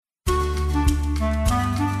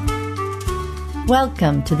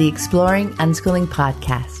Welcome to the Exploring Unschooling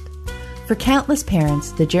podcast. For countless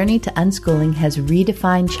parents, the journey to unschooling has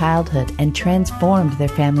redefined childhood and transformed their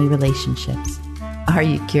family relationships. Are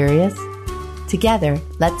you curious? Together,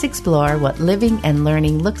 let's explore what living and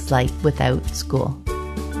learning looks like without school.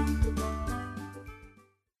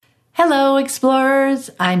 Hello, explorers.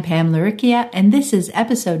 I'm Pam Laricchia, and this is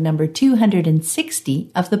episode number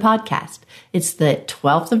 260 of the podcast. It's the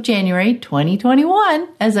 12th of January, 2021,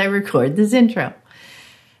 as I record this intro.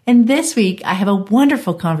 And this week, I have a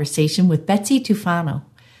wonderful conversation with Betsy Tufano.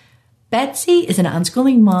 Betsy is an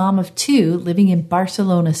unschooling mom of two living in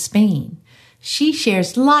Barcelona, Spain. She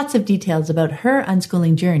shares lots of details about her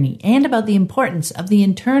unschooling journey and about the importance of the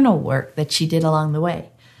internal work that she did along the way.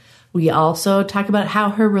 We also talk about how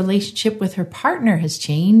her relationship with her partner has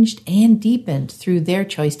changed and deepened through their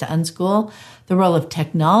choice to unschool, the role of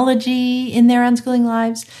technology in their unschooling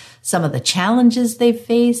lives, some of the challenges they've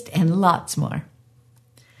faced, and lots more.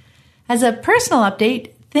 As a personal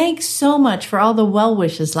update, thanks so much for all the well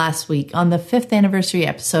wishes last week on the 5th anniversary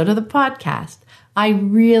episode of the podcast. I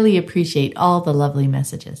really appreciate all the lovely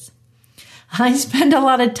messages. I spent a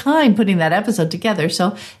lot of time putting that episode together,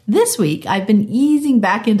 so this week I've been easing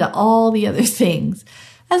back into all the other things,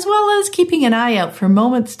 as well as keeping an eye out for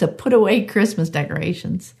moments to put away Christmas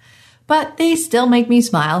decorations. But they still make me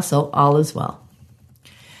smile, so all is well.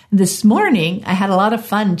 This morning, I had a lot of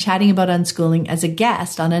fun chatting about unschooling as a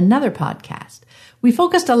guest on another podcast. We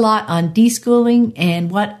focused a lot on deschooling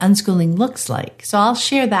and what unschooling looks like, so I'll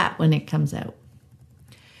share that when it comes out.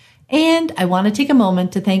 And I want to take a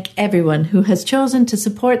moment to thank everyone who has chosen to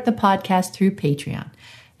support the podcast through Patreon.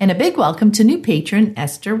 And a big welcome to new patron,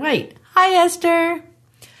 Esther White. Hi, Esther.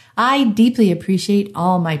 I deeply appreciate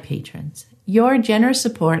all my patrons. Your generous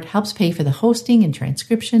support helps pay for the hosting and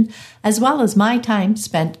transcription, as well as my time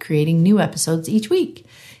spent creating new episodes each week.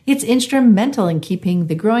 It's instrumental in keeping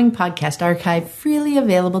the growing podcast archive freely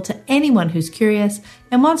available to anyone who's curious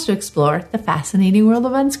and wants to explore the fascinating world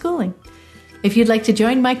of unschooling. If you'd like to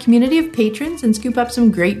join my community of patrons and scoop up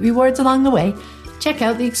some great rewards along the way, check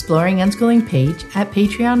out the Exploring Unschooling page at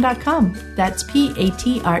patreon.com. That's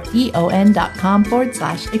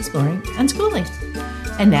patreon.com/exploring unschooling.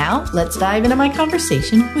 And now let's dive into my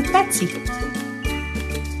conversation with Betsy.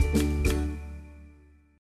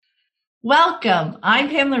 Welcome. I'm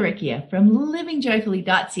Pam Laricchia from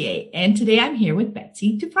livingjoyfully.ca, and today I'm here with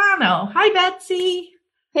Betsy Tufano. Hi, Betsy.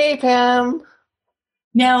 Hey, Pam.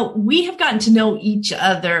 Now, we have gotten to know each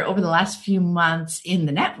other over the last few months in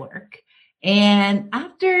the network. And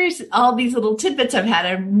after all these little tidbits I've had,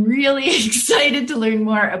 I'm really excited to learn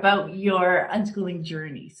more about your unschooling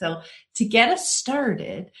journey. So to get us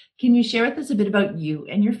started, can you share with us a bit about you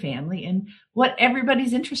and your family and what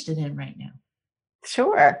everybody's interested in right now?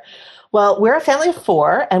 Sure. Well, we're a family of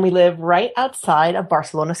four, and we live right outside of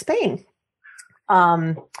Barcelona, Spain.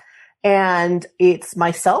 And it's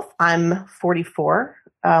myself. I'm 44.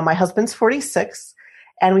 My husband's 46.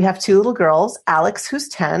 And we have two little girls, Alex, who's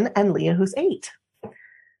 10, and Leah, who's 8.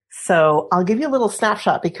 So I'll give you a little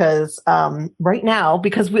snapshot because right now,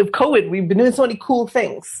 because we have COVID, we've been doing so many cool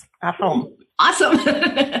things at home. Awesome.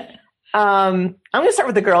 I'm going to start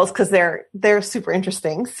with the girls because they're super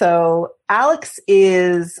interesting. So Alex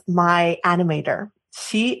is my animator.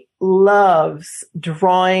 She loves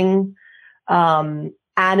drawing,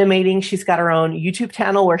 animating. She's got her own YouTube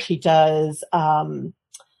channel where she does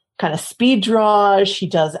kind of speed draws. She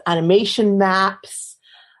does animation maps,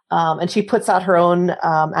 and she puts out her own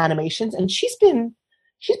animations. And she's been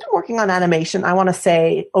working on animation, I want to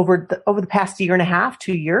say, over the past year and a half,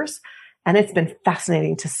 2 years. And it's been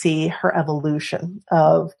fascinating to see her evolution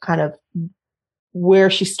of kind of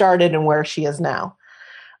where she started and where she is now.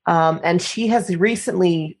 And she has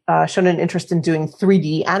recently shown an interest in doing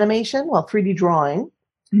 3D animation, 3D drawing,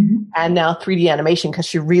 and now 3D animation because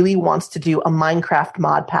she really wants to do a Minecraft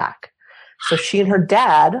mod pack. So she and her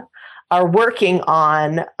dad are working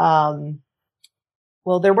on,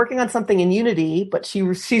 they're working on something in Unity, but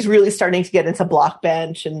she's really starting to get into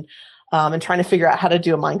Blockbench and trying to figure out how to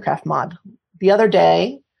do a Minecraft mod. The other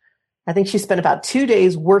day, I think she spent about 2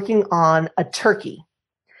 days working on a turkey.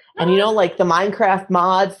 And like the Minecraft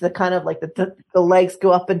mods, the kind of like the legs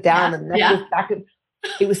go up and down and the neck goes back.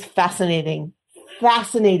 It was fascinating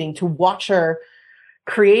to watch her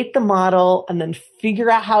create the model and then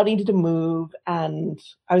figure out how it needed to move. And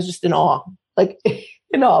I was just in awe, It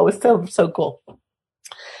was so cool.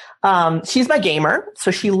 She's my gamer.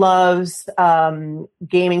 So she loves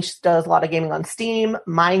gaming. She does a lot of gaming on Steam,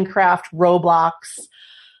 Minecraft, Roblox,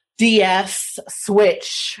 DS,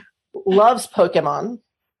 Switch, loves Pokemon,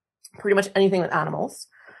 pretty much anything with animals.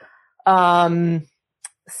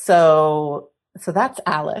 So so that's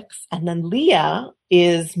Alex. And then Leah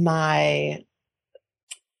is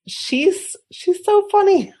she's so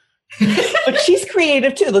funny, but she's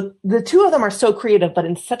creative too. The two of them are so creative, but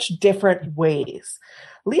in such different ways.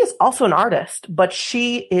 Leah's also an artist, but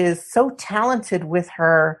she is so talented with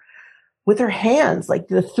her hands. Like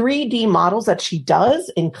the 3D models that she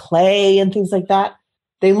does in clay and things like that,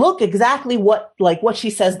 they look exactly what she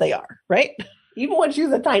says they are, right? Even when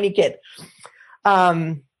she's a tiny kid.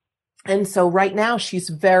 And so right now she's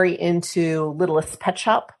very into Littlest Pet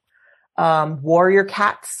Shop, Warrior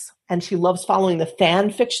Cats, and she loves following the fan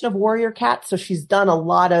fiction of Warrior Cats. So she's done a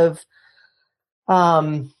lot of,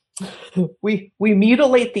 we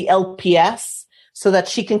mutilate the LPS so that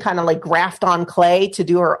she can kind of like graft on clay to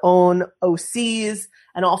do her own OCs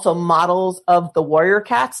and also models of the Warrior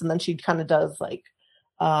Cats. And then she kind of does like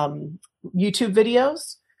YouTube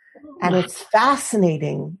videos. And it's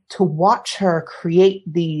fascinating to watch her create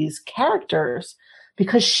these characters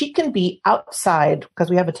because she can be outside, because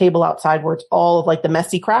we have a table outside where it's all of like the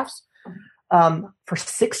messy crafts, for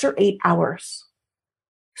 6 or 8 hours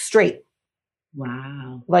straight.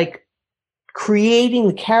 Wow. Like creating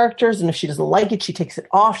the characters. And if she doesn't like it, she takes it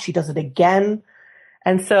off. She does it again.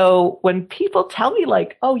 And so when people tell me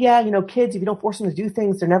like, oh yeah, you know, kids, if you don't force them to do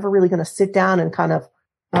things, they're never really going to sit down and kind of,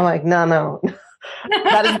 I'm like, no.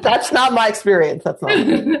 That's not my experience. That's not.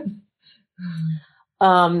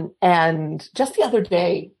 And just the other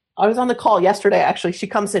day, I was on the call yesterday. Actually, she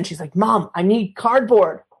comes in. She's like, "Mom, I need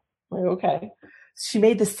cardboard." I'm like, okay. She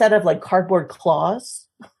made this set of like cardboard claws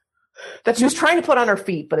that she was trying to put on her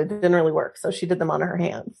feet, but it didn't really work. So she did them on her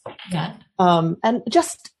hands. Yeah. And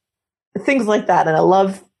just things like that. And I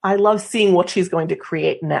love seeing what she's going to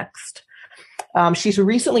create next. She's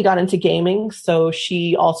recently got into gaming, so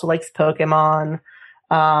she also likes Pokemon,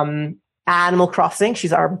 Animal Crossing.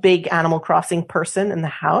 She's our big Animal Crossing person in the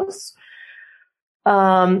house.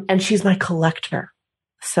 And she's my collector.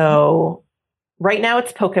 So right now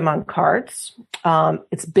it's Pokemon cards.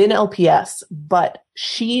 It's been LPS, but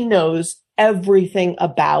she knows everything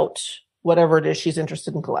about whatever it is she's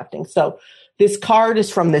interested in collecting. So this card is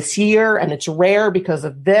from this year and it's rare because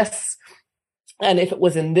of this. And if it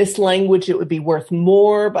was in this language, it would be worth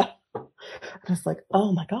more. But I'm just like,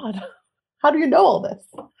 oh my God, how do you know all this?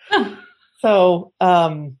 So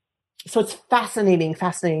it's fascinating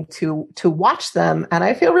to watch them. And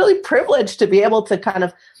I feel really privileged to be able to kind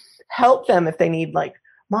of help them if they need like,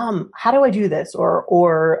 Mom, how do I do this?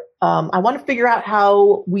 Or I want to figure out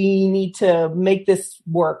how we need to make this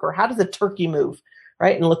work, or how does a turkey move?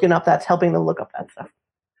 Right. And helping them look up that stuff.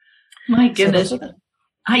 My goodness.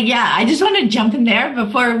 I just want to jump in there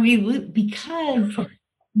before because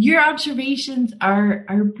your observations are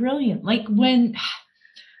brilliant. Like when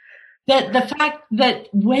the fact that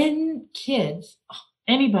when kids,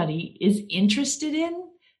 anybody is interested in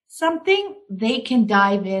something, they can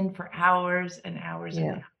dive in for hours and hours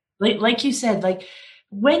and hours. Like you said, like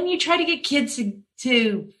when you try to get kids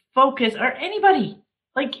to focus, or anybody,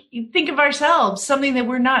 like you think of ourselves, something that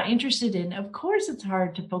we're not interested in, of course it's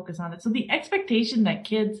hard to focus on it. So the expectation that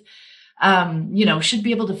kids, should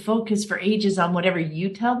be able to focus for ages on whatever you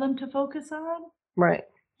tell them to focus on. Right.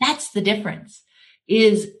 That's the difference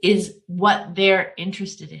is what they're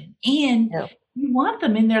interested in. And you want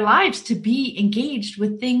them in their lives to be engaged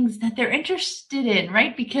with things that they're interested in,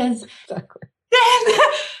 right? Because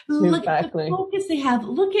look at the focus they have.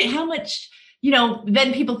 Look at how much,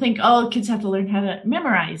 then people think, oh, kids have to learn how to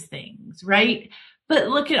memorize things, right? But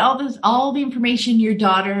look at all the information your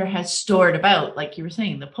daughter has stored about, like you were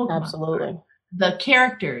saying, the Pokemon. Absolutely. The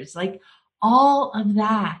characters, like all of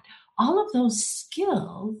that, all of those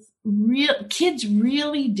skills, kids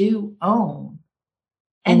really do own.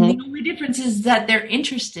 And the only difference is that they're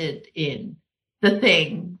interested in the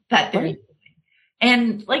thing that they're doing.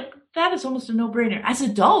 And like, that is almost a no-brainer. As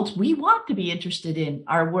adults, we want to be interested in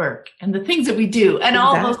our work and the things that we do and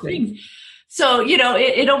all those things. So,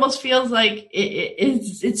 it almost feels like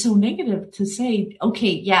it's so negative to say,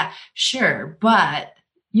 okay, yeah, sure. But,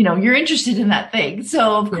 you're interested in that thing.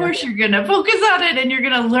 So of course you're going to focus on it and you're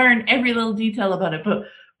going to learn every little detail about it. But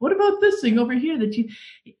what about this thing over here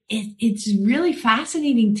it's really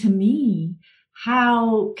fascinating to me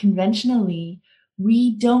how conventionally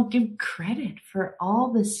we don't give credit for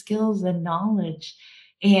all the skills and knowledge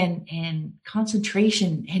and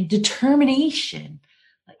concentration and determination.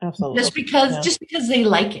 Absolutely. Just because they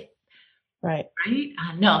like it. Right. Right?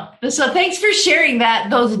 No. So thanks for sharing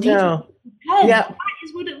those details. Because that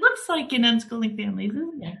is what it looks like in unschooling families,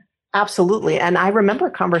 isn't it? Absolutely. And I remember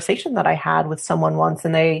a conversation that I had with someone once,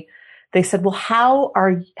 and they said, well, how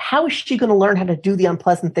is she going to learn how to do the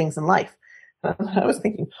unpleasant things in life? I was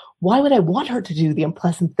thinking, why would I want her to do the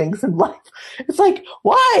unpleasant things in life? It's like,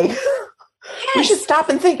 why? Yes. We should stop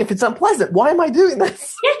and think, if it's unpleasant, why am I doing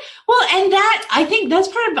this? Yeah. Well, and that, I think that's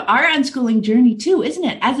part of our unschooling journey too, isn't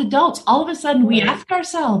it? As adults, all of a sudden we ask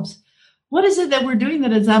ourselves, what is it that we're doing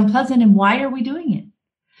that is unpleasant and why are we doing it?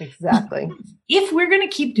 Exactly. If we're going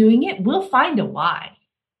to keep doing it, we'll find a why.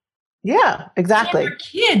 Yeah, exactly. And our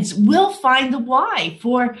kids will find the why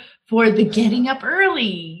for the getting up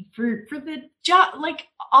early, for the job, like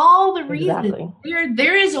all the reasons. Exactly.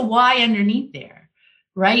 There is a why underneath there,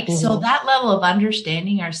 right? Mm-hmm. So that level of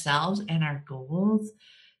understanding ourselves and our goals,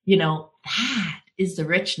 that is the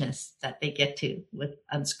richness that they get to with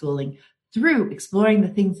unschooling through exploring the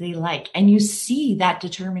things they like. And you see that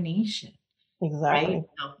determination. Exactly. Right?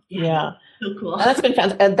 So, yeah. So cool.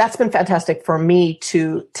 And that's been fantastic for me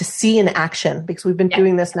to see in action, because we've been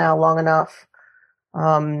doing this now long enough.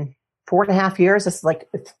 4.5 years. It's like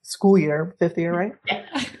it's school year, 5th year, right?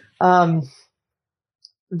 Yeah.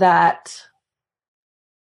 That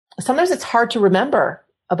sometimes it's hard to remember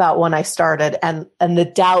about when I started and the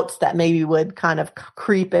doubts that maybe would kind of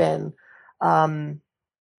creep in.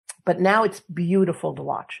 But now it's beautiful to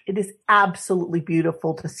watch. It is absolutely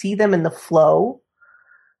beautiful to see them in the flow,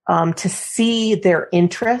 to see their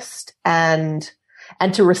interest and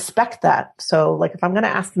to respect that. So like if I'm going to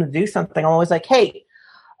ask them to do something, I'm always like, hey,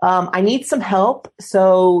 I need some help.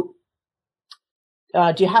 So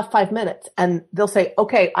do you have 5 minutes? And they'll say,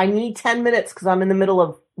 okay, I need 10 minutes because I'm in the middle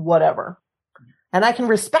of whatever. And I can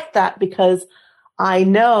respect that because I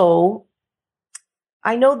know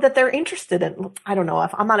that they're interested in, I don't know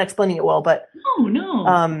if I'm not explaining it well, but.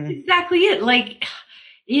 No, exactly it. Like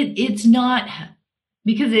it's not,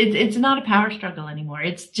 because it's not a power struggle anymore.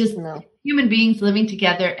 It's just human beings living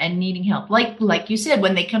together and needing help. Like you said,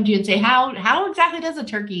 when they come to you and say, how exactly does a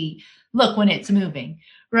turkey look when it's moving?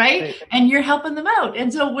 Right. And you're helping them out.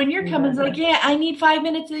 And so when you're coming, it's like, yeah, I need 5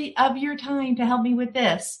 minutes of your time to help me with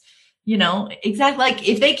this. Exactly. Like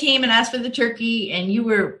if they came and asked for the turkey and you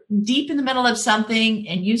were deep in the middle of something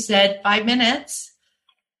and you said 5 minutes,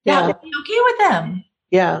 that would be okay with them.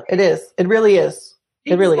 Yeah, it is. It really is.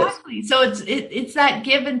 It really is. So it's that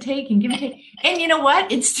give and take and give and take. And you know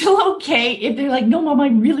what? It's still okay if they're like, no, Mom, I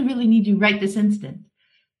really, really need you right this instant.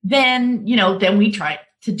 Then we try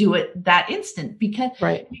to do it that instant, because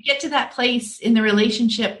we get to that place in the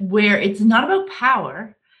relationship where it's not about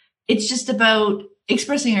power. It's just about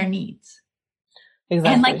expressing our needs.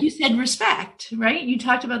 Exactly. And like you said, respect, right? You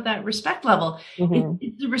talked about that respect level. Mm-hmm.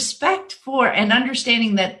 It's the respect for and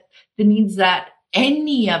understanding that the needs that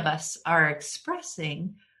any of us are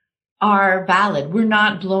expressing are valid. We're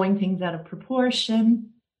not blowing things out of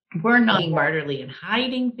proportion. We're not being martyrdly and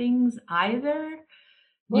hiding things either.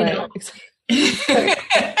 You know.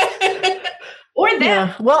 Or them.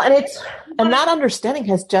 Yeah. Well, and that understanding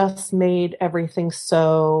has just made everything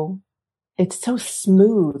it's so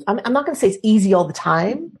smooth. I'm not going to say it's easy all the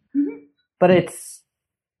time, but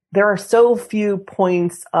there are so few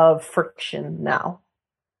points of friction now,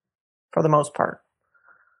 for the most part.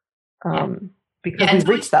 Because we've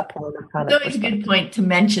reached that point. It's always a good point to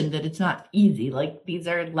mention that it's not easy. Like these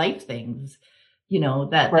are life things,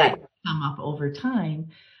 that come up over time.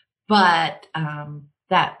 But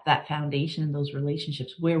that foundation in those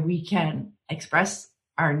relationships where we can express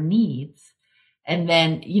our needs. And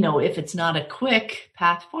then, if it's not a quick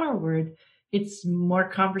path forward, it's more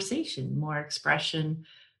conversation, more expression,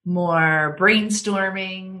 more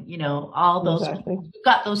brainstorming, all those. Exactly. We've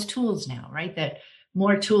got those tools now, right? That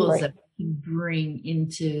more tools that we can bring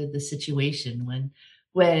into the situation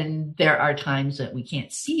when there are times that we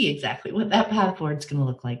can't see exactly what that path forward is going to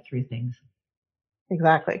look like through things.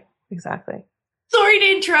 Exactly. Sorry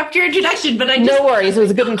to interrupt your introduction, but no worries. It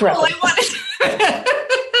was a good interruption.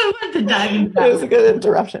 I wanted to dive into that. It was a good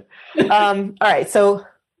interruption. All right. So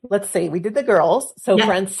let's see. We did the girls. So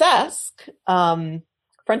Francesc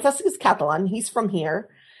is Catalan. He's from here.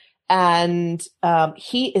 And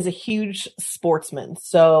he is a huge sportsman.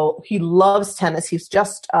 So he loves tennis. He's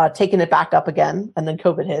just taken it back up again. And then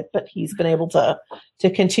COVID hit, but he's been able to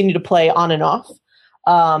continue to play on and off.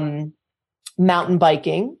 Mountain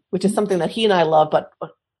biking, which is something that he and I love, but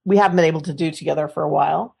we haven't been able to do together for a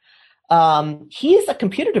while. He's a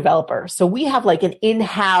computer developer. So we have like an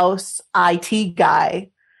in-house IT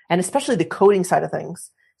guy, and especially the coding side of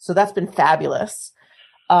things. So that's been fabulous.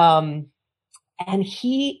 And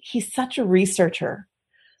he's such a researcher.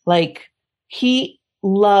 Like he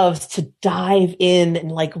loves to dive in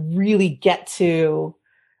and like really get to,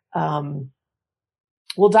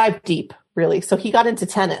 we'll dive deep really. So he got into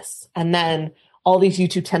tennis, and then all these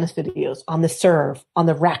YouTube tennis videos on the serve, on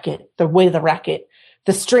the racket, the way the racket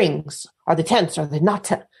the strings, are they tense? Are they not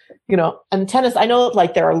tense? And tennis, I know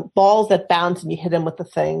like there are balls that bounce and you hit them with the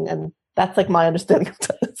thing. And that's like my understanding of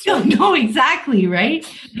tennis. Right? No, exactly. Right.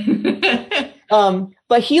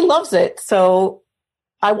 But he loves it. So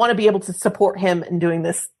I want to be able to support him in doing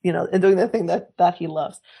this, and doing the thing that he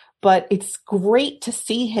loves. But it's great to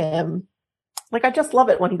see him. Like, I just love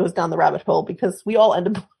it when he goes down the rabbit hole, because we all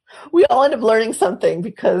end up learning something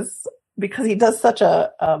because he does such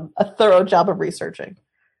a thorough job of researching.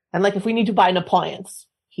 And like, if we need to buy an appliance,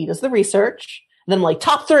 he does the research, and then I'm like,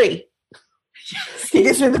 top 3. He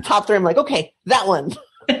gives me the top 3. I'm like, okay, that one.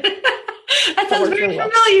 That sounds very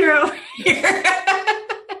familiar over here.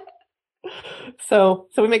 So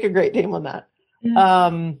we make a great team on that.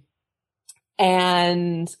 Yeah.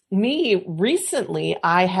 And me recently,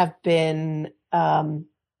 I have been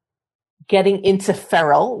getting into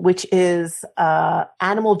Feral, which is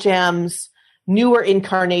Animal Jam's newer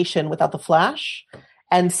incarnation without the Flash.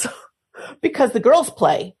 And so, because the girls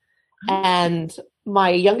play, and my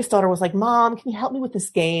youngest daughter was like, Mom, can you help me with this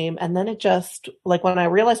game? And then it just, like, when I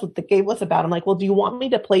realized what the game was about, I'm like, well, do you want me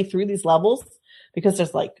to play through these levels? Because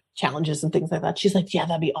there's like challenges and things like that. She's like, yeah,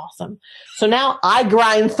 that'd be awesome. So now I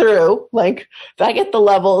grind through, like, I get the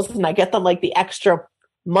levels and I get them like the extra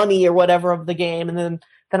money or whatever of the game. And then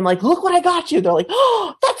I'm like, look what I got you. They're like,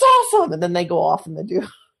 oh, that's awesome. And then they go off and they do.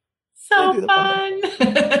 So fun.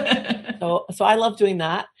 So I love doing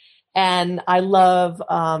that. And I love,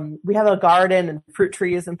 we have a garden and fruit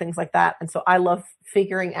trees and things like that. And so I love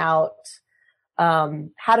figuring out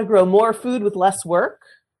how to grow more food with less work,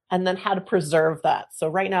 and then how to preserve that. So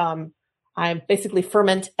right now I'm basically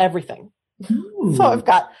ferment everything. Ooh. So I've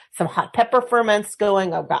got some hot pepper ferments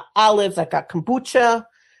going. I've got olives. I've got kombucha.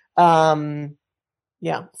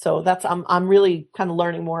 Yeah. So I'm really kind of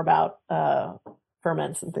learning more about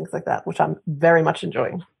ferments and things like that, which I'm very much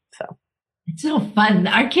enjoying. So it's so fun.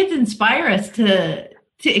 Our kids inspire us to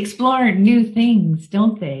explore new things,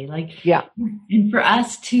 don't they? Like, yeah. And for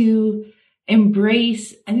us to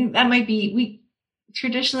embrace, I think that might be, we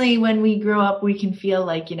traditionally, when we grow up, we can feel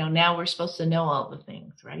like, now we're supposed to know all the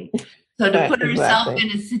things, right? So to put ourselves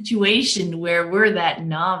in a situation where we're that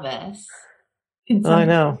novice can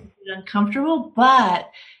sometimes be uncomfortable, but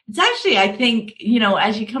it's actually, I think,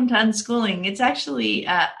 as you come to unschooling, it's actually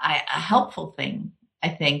a helpful thing, I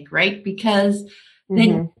think, right? Because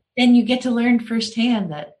then you get to learn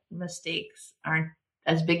firsthand that mistakes aren't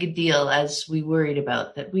as big a deal as we worried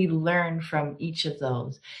about, that we learn from each of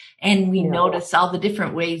those. And we notice all the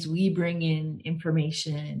different ways we bring in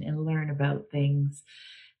information and learn about things.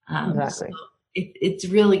 Exactly. So it's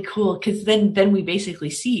really cool, because then we basically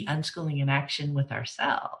see unschooling in action with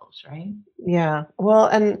ourselves, right? Yeah. Well,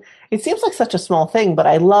 and it seems like such a small thing, but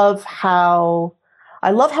I love how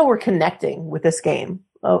we're connecting with this game,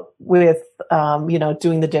 with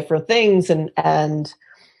doing the different things and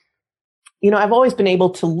I've always been able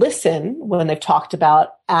to listen when they've talked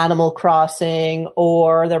about Animal Crossing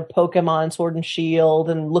or their Pokemon Sword and Shield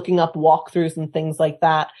and looking up walkthroughs and things like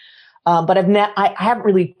that. But I haven't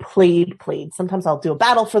really played. Sometimes I'll do a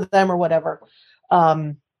battle for them or whatever.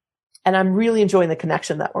 And I'm really enjoying the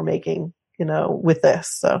connection that we're making, with this.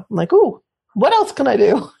 So I'm like, ooh, what else can I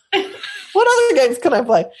do? What other games can I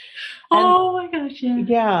play? Oh my gosh, yeah.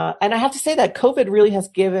 Yeah. And I have to say that COVID really has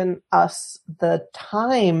given us the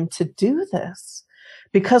time to do this,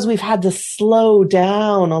 because we've had to slow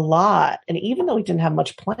down a lot. And even though we didn't have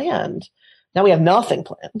much planned, now we have nothing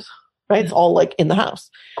planned, right? It's all like in the house.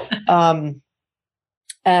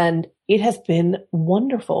 And it has been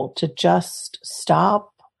wonderful to just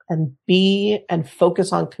stop and be and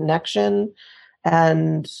focus on connection.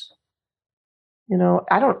 And,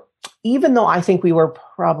 even though I think we were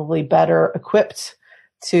probably better equipped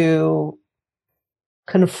to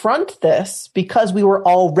confront this because we were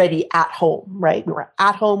already at home, right? We were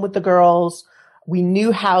at home with the girls. We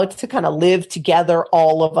knew how to kind of live together,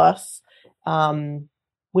 all of us,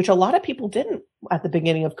 which a lot of people didn't at the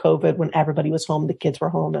beginning of COVID when everybody was home, the kids were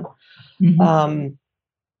home. And,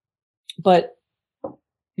 but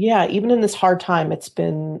yeah, even in this hard time, it's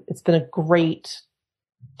been a great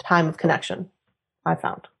time of connection, I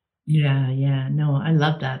found. Yeah. No, I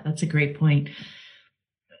love that. That's a great point.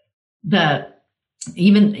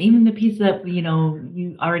 Even the piece that,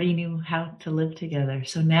 you already knew how to live together.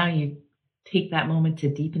 So now you take that moment to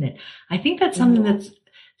deepen it. I think that's something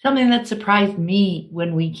that surprised me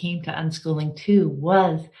when we came to unschooling too,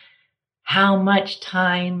 was how much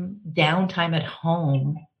downtime at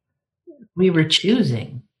home we were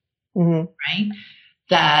choosing, right?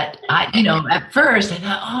 That at first I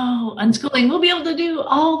thought, unschooling, we'll be able to do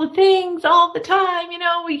all the things all the time.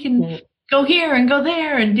 We can go here and go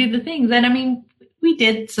there and do the things. And I mean, we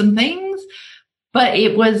did some things, but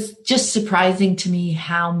it was just surprising to me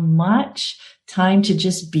how much time to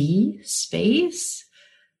just be space,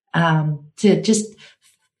 to just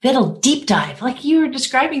little deep dive, like you were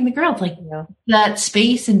describing the girls, like that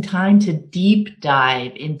space and time to deep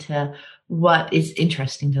dive into what is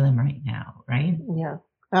interesting to them right now. Right. Yeah,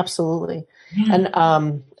 absolutely. Yeah.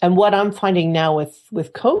 And what I'm finding now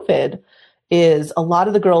with COVID is a lot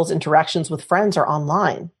of the girls' interactions with friends are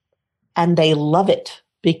online, and they love it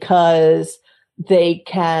because they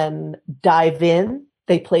can dive in,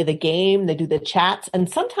 they play the game, they do the chats, and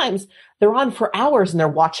sometimes they're on for hours and they're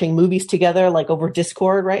watching movies together, like over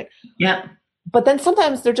Discord, right? Yeah. But then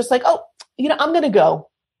sometimes they're just like, oh, I'm going to go.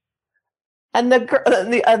 And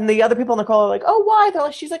the other people on the call are like, oh, why? They're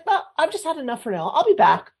like, she's like, well, I've just had enough for now. I'll be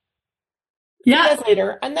back. Yeah. 2 days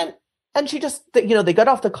later. And she just, they got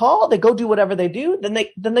off the call, they go do whatever they do, then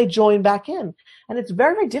they join back in. And it's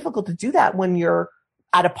very, very difficult to do that when you're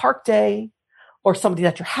at a park day or somebody's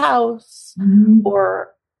at your house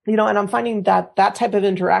or, and I'm finding that type of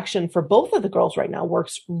interaction for both of the girls right now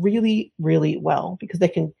works really, really well because they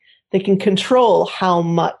can control how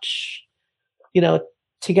much,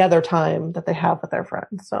 together time that they have with their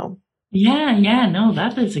friends. So. Yeah. No,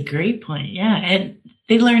 that is a great point. Yeah. And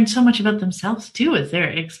they learn so much about themselves too, as they're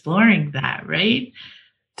exploring that, right?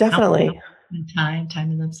 Definitely. Time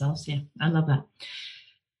in themselves. Yeah. I love that.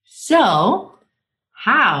 So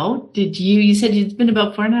how did you said it's been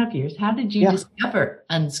about 4.5 years. How did you discover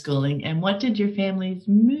unschooling, and what did your family's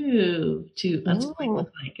move to unschooling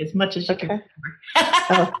look like, as much as you can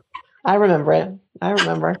remember? I remember it. I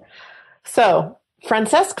remember. So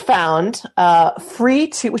Francesc found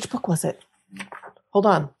which book was it? Hold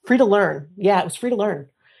on. Free to Learn. Yeah, it was Free to Learn.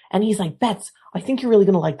 And he's like, Bets, I think you're really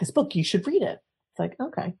going to like this book. You should read it. It's like,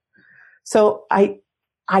 okay. So I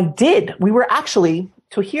did. We were actually,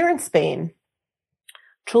 here in Spain,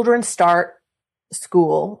 children start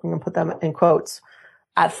school, I'm going to put them in quotes,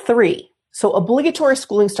 at 3. So obligatory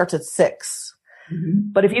schooling starts at 6.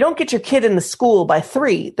 Mm-hmm. But if you don't get your kid in the school by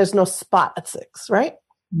 3, there's no spot at 6, right?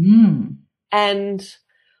 Mm. And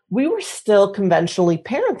we were still conventionally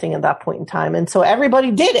parenting at that point in time. And so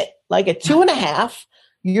everybody did it. Like at 2.5,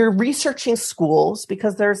 you're researching schools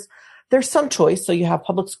because there's some choice. So you have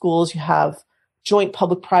public schools, you have joint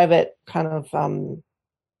public-private kind of,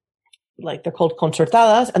 like they're called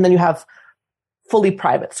concertadas, and then you have fully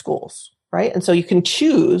private schools, right? And so you can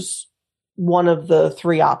choose one of the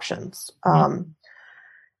 3 options.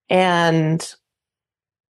 And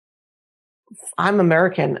I'm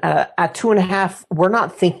American. At 2.5, we're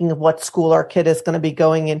not thinking of what school our kid is going to be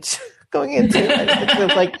going into.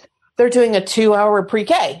 It's like they're doing a 2-hour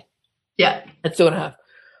pre-K. Yeah, at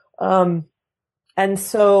 2.5. And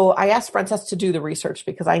so I asked Francesc to do the research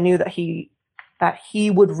because I knew that he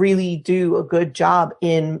would really do a good job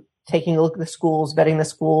in taking a look at the schools, vetting the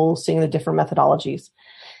schools, seeing the different methodologies.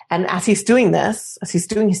 And as he's doing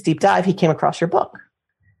his deep dive, he came across your book.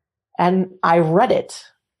 And I read it.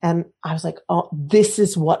 And I was like, oh, this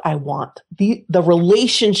is what I want. The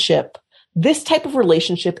relationship, this type of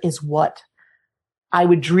relationship is what I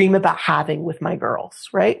would dream about having with my girls,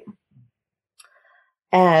 right?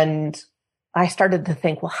 And I started to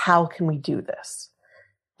think, well, how can we do this?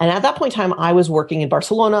 And at that point in time, I was working in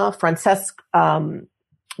Barcelona. Francesc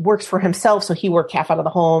works for himself, so he worked half out of the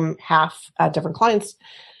home, half at different clients.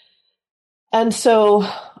 And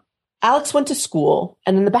so Alex went to school,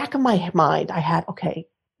 and in the back of my mind, I had, okay,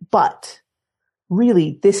 but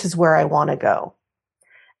really, this is where I want to go.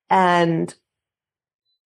 And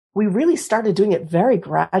we really started doing it very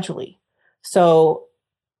gradually. So,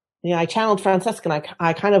 I challenged Francesc, and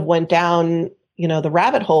I kind of went down, the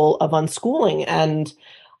rabbit hole of unschooling, and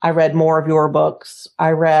I read more of your books. I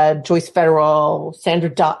read Joyce Federal, Sandra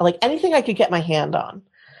Dot, like anything I could get my hand on.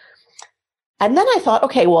 And then I thought,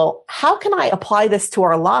 okay, well, how can I apply this to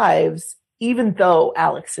our lives, even though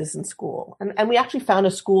Alex is in school? And we actually found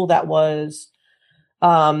a school that was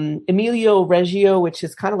Emilio Reggio, which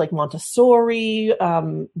is kind of like Montessori,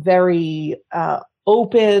 very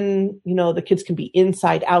open. The kids can be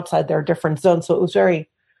inside, outside. There are different zones. So it was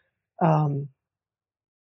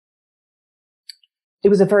it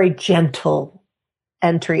was a very gentle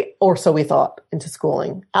entry, or so we thought, into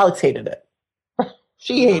schooling. Alex hated it.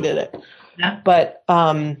 She hated it. Yeah. But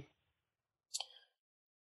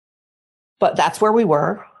that's where we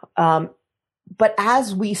were. But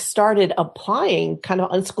as we started applying kind of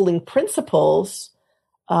unschooling principles,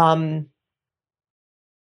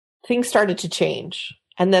 things started to change.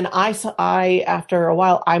 And then I after a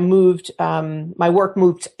while, I moved, my work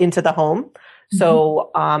moved into the home.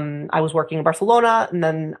 So I was working in Barcelona, and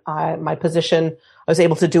then my position, I was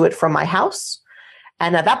able to do it from my house.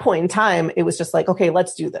 And at that point in time, it was just like, okay,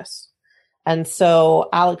 let's do this. And so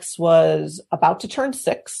Alex was about to turn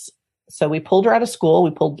 6. So we pulled her out of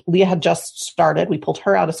school. Leah had just started. We pulled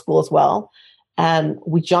her out of school as well. And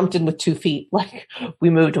we jumped in with 2 feet. Like, we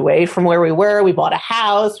moved away from where we were. We bought a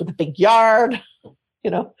house with a big yard.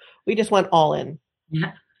 We just went all in.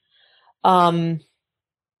 Yeah. And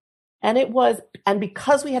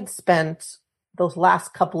because we had spent those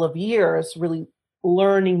last couple of years really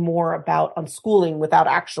learning more about unschooling without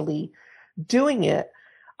actually doing it,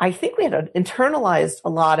 I think we had internalized a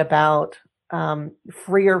lot about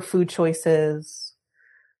freer food choices,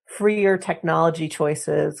 freer technology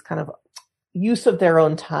choices, kind of use of their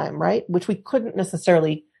own time, right? Which we couldn't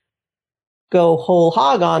necessarily go whole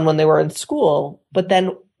hog on when they were in school. But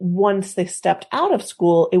then once they stepped out of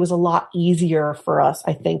school, it was a lot easier for us,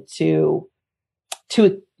 I think, to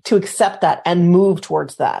accept that and move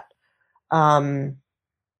towards that. But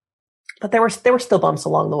there were still bumps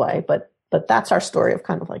along the way, but that's our story of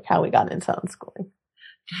kind of like how we got into unschooling.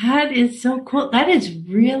 That is so cool. That is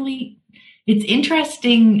really, it's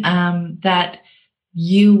interesting that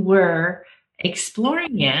you were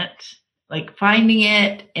exploring it, like finding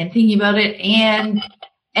it and thinking about it and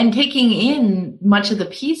taking in much of the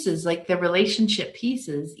pieces, like the relationship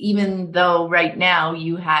pieces, even though right now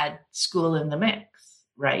you had school in the mix,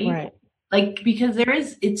 right? Right. Like, because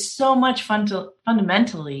it's so much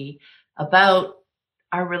fundamentally about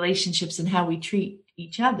our relationships and how we treat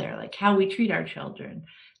each other, like how we treat our children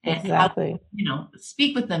and exactly. how,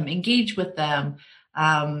 speak with them, engage with them,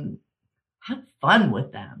 have fun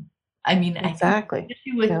with them. I mean, exactly. I think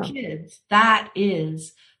especially with kids, that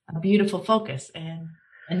is a beautiful focus, and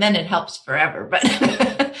then it helps forever. But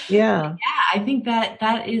yeah, I think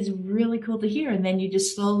that is really cool to hear. And then you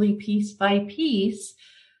just slowly, piece by piece,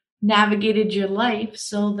 navigated your life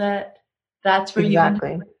so that's where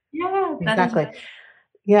exactly. Exactly.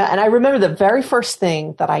 Yeah. And I remember the very first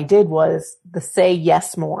thing that I did was the say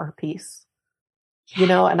yes more piece,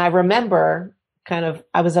 and I remember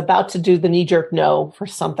I was about to do the knee jerk no for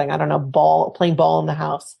something. I don't know, playing ball in the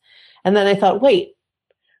house. And then I thought, wait,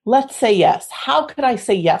 let's say yes. How could I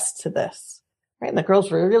say yes to this? Right. And the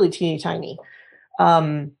girls were really teeny tiny.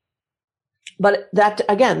 But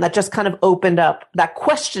that just kind of opened up that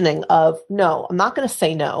questioning of, no, I'm not going to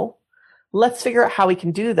say no. Let's figure out how we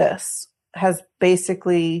can do this. Has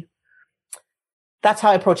basically, that's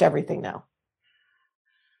how I approach everything now.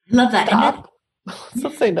 Love that. Stop. So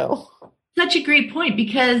say no. Such a great point,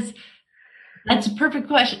 because that's a perfect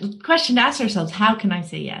question to ask ourselves. How can I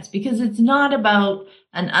say yes? Because it's not about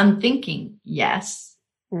an unthinking yes,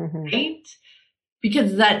 right?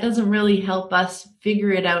 Because that doesn't really help us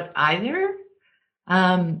figure it out either.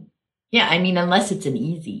 I mean, unless it's an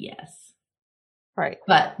easy yes. Right.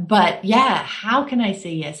 But yeah, how can I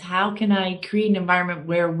say yes? How can I create an environment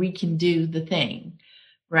where we can do the thing,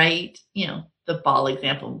 right? The ball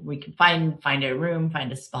example, we can find a room,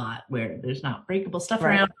 find a spot where there's not breakable stuff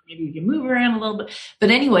around. Maybe we can move around a little bit.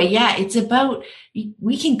 But anyway, it's about,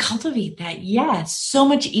 we can cultivate that yes so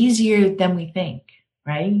much easier than we think,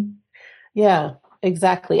 right? Yeah,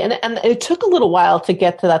 exactly. And it took a little while to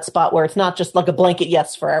get to that spot where it's not just like a blanket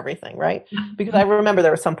yes for everything, right? Because I remember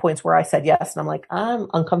there were some points where I said yes, and I'm like, I'm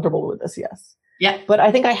uncomfortable with this yes. Yeah. But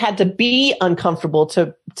I think I had to be uncomfortable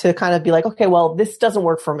to kind of be like, okay, well, this doesn't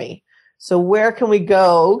work for me. So where can we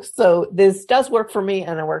go? So this does work for me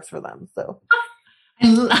and it works for them. So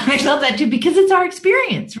I love that too, because it's our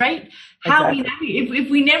experience, right? Exactly.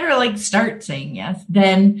 If we never start saying yes,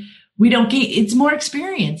 then we don't get, it's more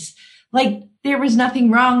experience. Like, there was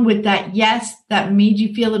nothing wrong with that yes that made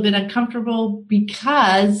you feel a bit uncomfortable,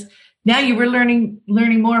 because now you were learning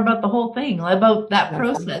more about the whole thing, about that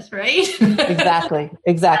process, right? Exactly.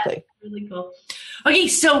 Really cool. Okay,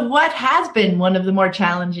 so what has been one of the more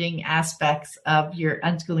challenging aspects of your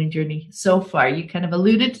unschooling journey so far? You kind of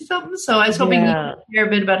alluded to something, so I was hoping you could share a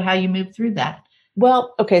bit about how you moved through that.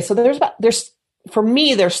 Well, okay, so for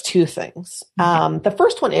me, there's 2 things. The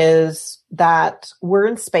first one is that we're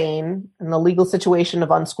in Spain, and the legal situation of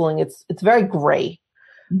unschooling, it's very gray.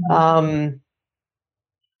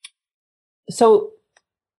 So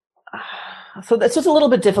that's just a little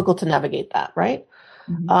bit difficult to navigate that, right?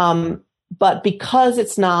 But because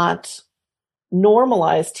it's not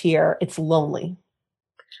normalized here, it's lonely.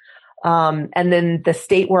 And then the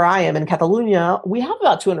state where I am in Catalonia, we have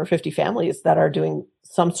about 250 families that are doing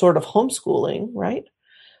some sort of homeschooling, right?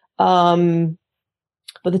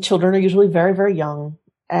 But the children are usually very, very young,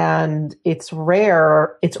 and it's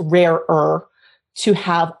rarer to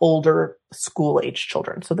have older school-age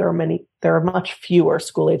children. So there are much fewer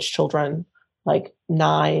school-age children, like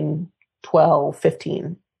 9, 12,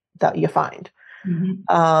 15 that you find.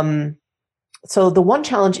 Mm-hmm. So the one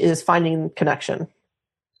challenge is finding connection,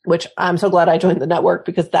 which I'm so glad I joined the network,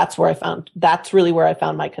 because that's really where I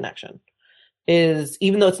found my connection. Is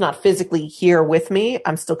even though it's not physically here with me,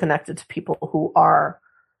 I'm still connected to people who are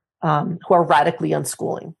radically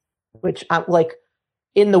unschooling, which I'm like,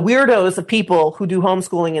 in the weirdos of people who do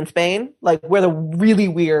homeschooling in Spain, like we're the really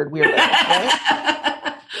weird weirdos,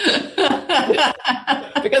 right?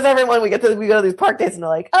 Because everyone we go to these park days and they're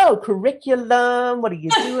like, oh, curriculum, what are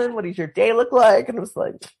you doing? What does your day look like? And it was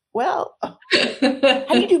like, well, how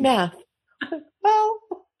do you do math? Well,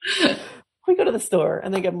 we go to the store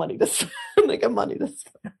and they get money to spend.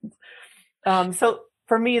 So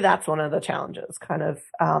for me, that's one of the challenges, kind of,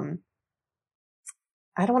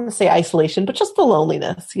 I don't want to say isolation, but just the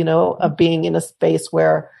loneliness, of being in a space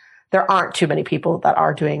where there aren't too many people that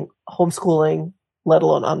are doing homeschooling, let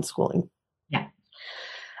alone unschooling. Yeah.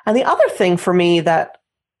 And the other thing for me that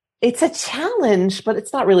it's a challenge, but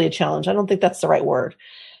it's not really a challenge. I don't think that's the right word.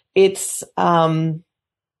 It's the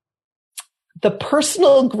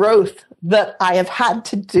personal growth that I have had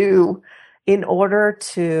to do in order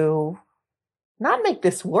to not make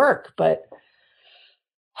this work, but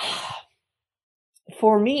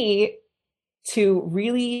for me to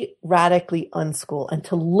really radically unschool and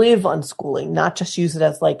to live unschooling, not just use it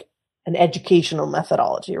as like an educational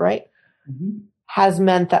methodology, right? Mm-hmm. Has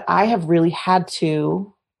meant that I have really had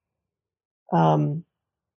to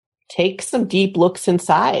take some deep looks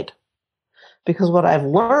inside. Because what I've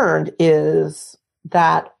learned is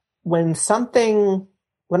that when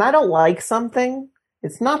I don't like something,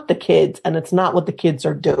 it's not the kids and it's not what the kids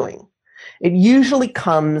are doing. It usually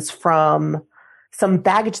comes from some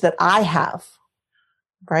baggage that I have,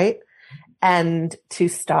 right? And to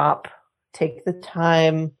stop, take the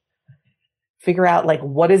time, figure out like,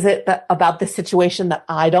 what is it about this situation that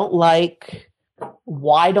I don't like?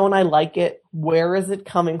 Why don't I like it? Where is it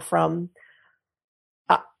coming from?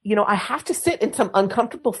 I have to sit in some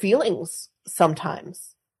uncomfortable feelings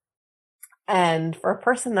sometimes. And for a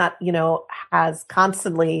person that,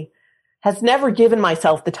 has never given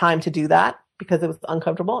myself the time to do that because it was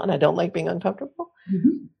uncomfortable and I don't like being uncomfortable.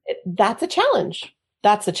 Mm-hmm. That's a challenge.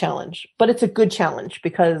 But it's a good challenge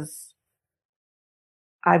because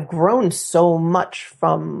I've grown so much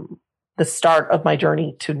from the start of my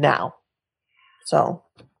journey to now. So.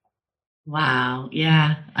 Wow.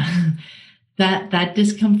 Yeah. That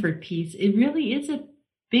discomfort piece, it really is a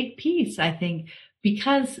big piece, I think,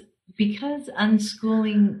 because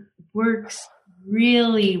unschooling works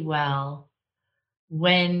really well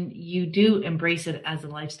when you do embrace it as a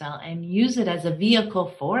lifestyle and use it as a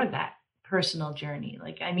vehicle for that personal journey.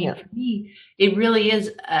 Like, I mean, For me, it really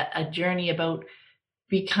is a journey about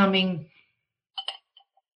becoming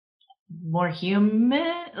more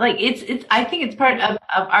human. Like it's I think it's part of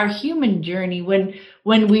our human journey when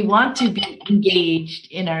we want to be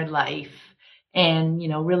engaged in our life and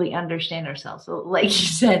really understand ourselves. So like you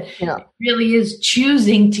said, It really is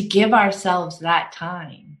choosing to give ourselves that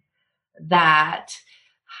time. That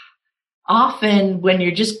often when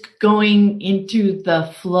you're just going into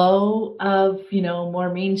the flow of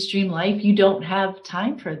more mainstream life, you don't have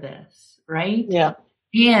time for this, right? Yeah.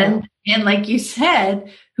 And like you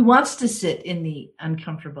said, who wants to sit in the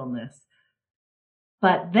uncomfortableness?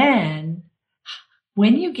 But then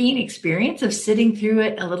when you gain experience of sitting through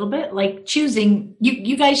it a little bit, like choosing,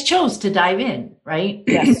 you guys chose to dive in, right?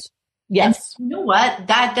 Yes. Yes. And you know what?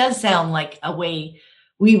 That does sound like a way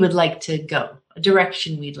we would like to go, a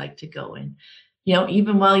direction we'd like to go in.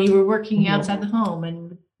 Even while you were working outside the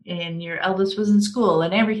home and your eldest was in school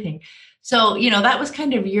and everything. So, that was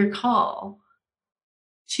kind of your call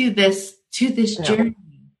to this journey.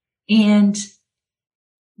 And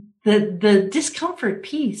the discomfort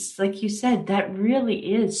piece, like you said, that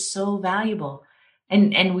really is so valuable.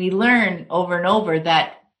 And we learn over and over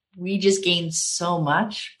that we just gain so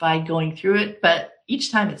much by going through it, but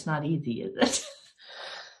each time it's not easy, is it?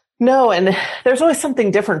 No, and there's always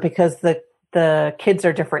something different because the kids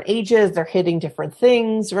are different ages, they're hitting different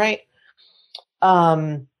things, right?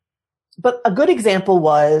 But a good example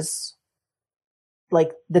was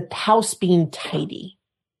like the house being tidy,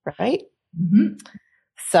 right? Mm-hmm.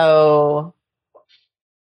 So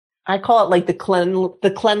I call it like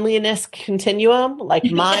the cleanliness continuum. Like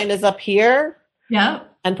mine is up here. Yeah.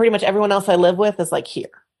 And pretty much everyone else I live with is like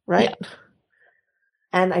here, right? Yeah.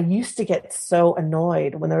 And I used to get so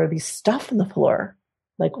annoyed when there would be stuff on the floor,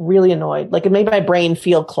 like really annoyed. Like it made my brain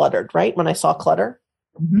feel cluttered, right? When I saw clutter.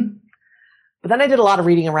 Mm-hmm. But then I did a lot of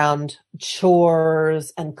reading around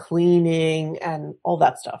chores and cleaning and all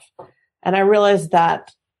that stuff. And I realized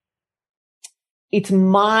that it's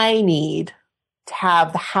my need to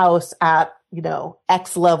have the house at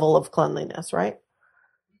X level of cleanliness, right?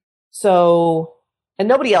 So, and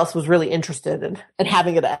nobody else was really interested in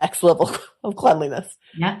having it at X level of cleanliness.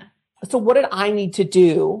 Yeah. So what did I need to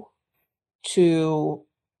do to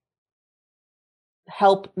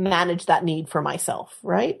help manage that need for myself,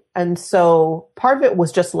 right? And so part of it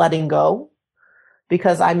was just letting go,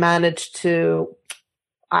 because I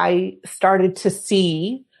started to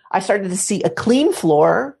see a clean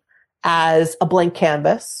floor as a blank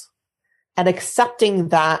canvas, and accepting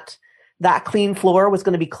that clean floor was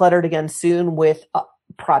going to be cluttered again soon with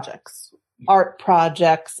art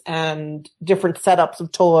projects and different setups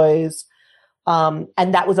of toys. And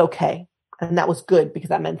that was okay. And that was good, because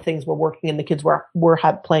that meant things were working and the kids were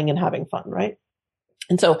playing and having fun, right?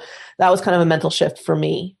 And so that was kind of a mental shift for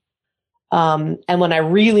me. And when I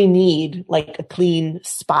really need like a clean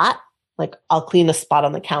spot, like I'll clean a spot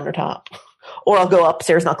on the countertop, or I'll go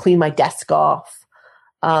upstairs and I'll clean my desk off.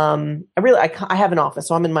 I have an office,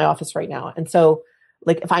 so I'm in my office right now. And so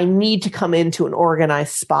like if I need to come into an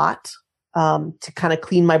organized spot, to kind of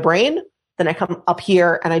clean my brain, then I come up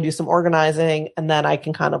here and I do some organizing, and then I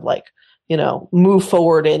can kind of like, move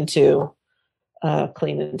forward into,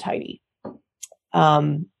 clean and tidy.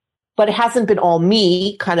 But it hasn't been all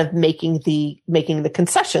me kind of making the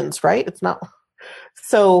concessions, right? It's not.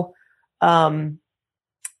 So,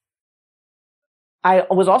 I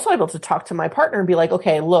was also able to talk to my partner and be like,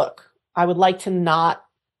 okay, look, I would like to not,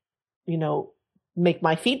 make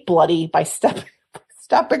my feet bloody by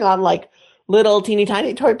stepping on like little teeny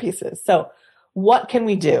tiny toy pieces. So what can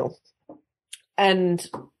we do? And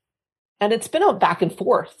it's been a back and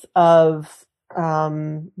forth of, I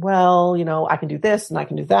can do this and I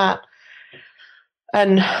can do that.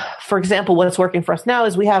 And for example, what's working for us now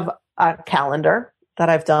is we have a calendar that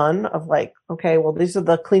I've done of like, okay, well, these are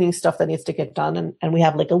the cleaning stuff that needs to get done. And we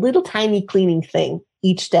have like a little tiny cleaning thing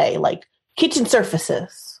each day, like kitchen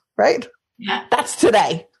surfaces, right? Yeah. That's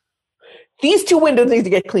today. These 2 windows need to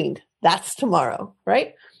get cleaned. That's tomorrow,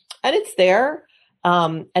 right? And it's there.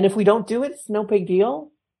 And if we don't do it, it's no big deal.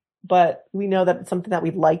 But we know that it's something that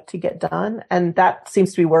we'd like to get done. And that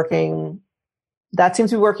seems to be working. That seems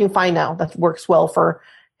to be working fine now. That works well for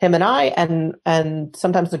him and I. And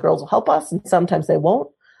sometimes the girls will help us and sometimes they won't.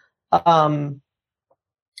 But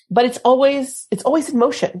it's always in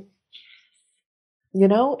motion.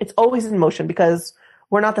 It's always in motion, because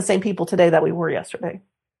we're not the same people today that we were yesterday.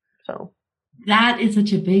 So that is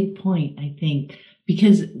such a big point, I think,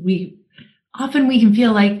 because we can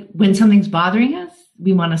feel like when something's bothering us,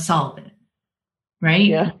 we want to solve it, right?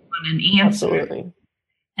 Yeah. We want an answer. Absolutely.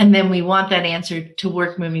 And then we want that answer to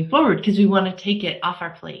work moving forward, because we want to take it off our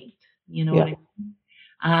plate. You know what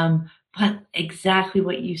I mean? But exactly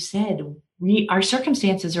what you said, our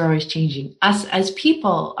circumstances are always changing. Us as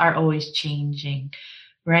people are always changing,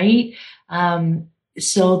 right?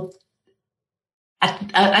 So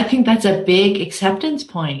I think that's a big acceptance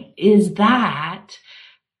point, is that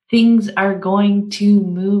things are going to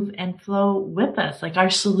move and flow with us. Like our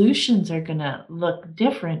solutions are going to look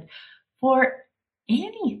different for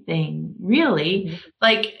anything, really. Mm-hmm.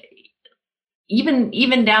 Like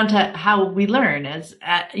even down to how we learn, as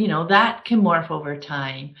that can morph over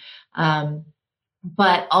time.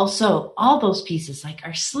 But also all those pieces, like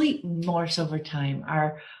our sleep morphs over time,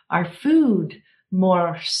 our food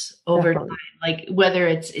morphs over time, like whether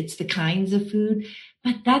it's the kinds of food,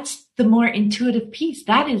 but that's the more intuitive piece.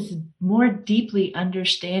 That is more deeply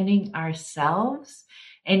understanding ourselves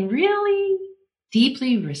and really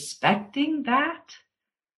deeply respecting that,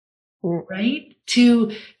 right?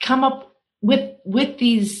 To come up with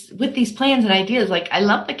these plans and ideas. Like, I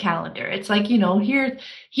love the calendar. It's like,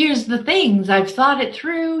 here's the things I've thought it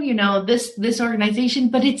through, this organization,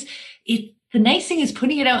 but it's the nice thing is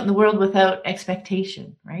putting it out in the world without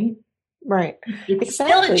expectation, right? Right. It's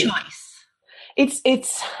exactly. Still a choice.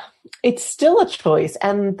 It's still a choice.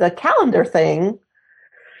 And the calendar thing,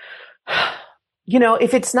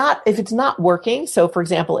 if it's not working, so for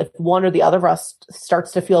example, if one or the other of us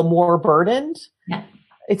starts to feel more burdened,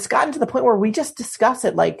 it's gotten to the point where we just discuss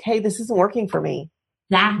it like, hey, this isn't working for me.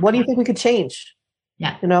 Exactly. What do you think we could change?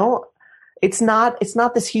 Yeah. It's not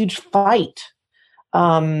this huge fight.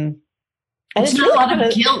 And it's not really a lot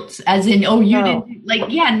of guilt, as in, didn't, like,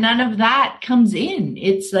 none of that comes in.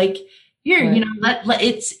 It's like, here, right.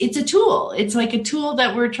 It's a tool. It's like a tool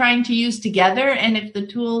that we're trying to use together. And if the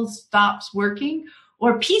tool stops working,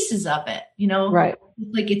 or pieces of it, right.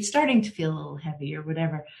 like it's starting to feel a little heavy or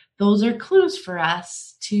whatever, those are clues for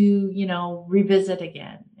us to, revisit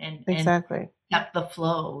again and exactly up the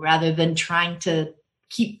flow, rather than trying to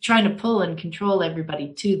pull and control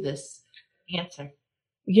everybody to this answer.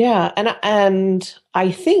 Yeah. And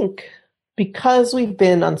I think because we've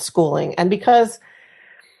been unschooling and because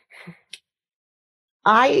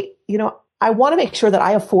I want to make sure that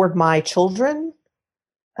I afford my children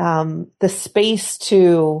the space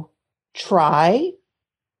to try.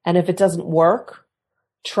 And if it doesn't work,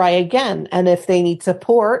 try again. And if they need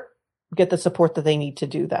support, get the support that they need to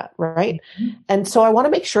do that. Right. Mm-hmm. And so I want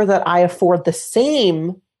to make sure that I afford the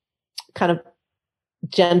same kind of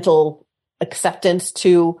gentle acceptance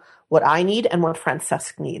to what I need and what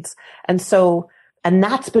Francesque needs. And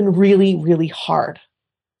that's been really, really hard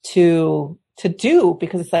to do,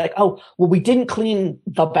 because it's like, oh, well, we didn't clean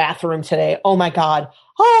the bathroom today. Oh my God.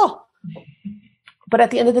 Oh, but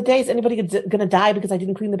at the end of the day, is anybody going to die because I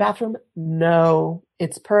didn't clean the bathroom? No,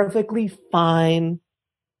 it's perfectly fine.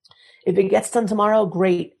 If it gets done tomorrow,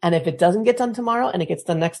 great. And if it doesn't get done tomorrow and it gets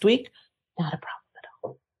done next week, not a problem at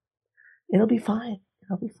all. It'll be fine.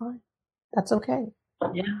 It'll be fine. That's okay.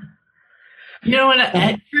 Yeah. You know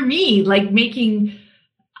what? For me, like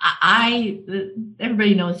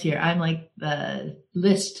everybody knows here, I'm like the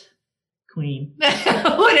list queen,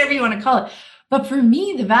 whatever you want to call it. But for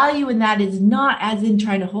me, the value in that is not as in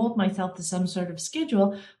trying to hold myself to some sort of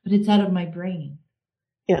schedule, but it's out of my brain.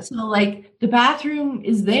 Yeah. So like the bathroom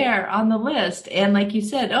is there on the list. And like you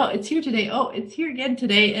said, oh, it's here today. Oh, it's here again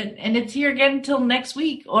today. And it's here again till next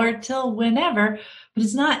week or till whenever, but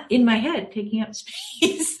it's not in my head taking up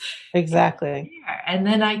space. Exactly. And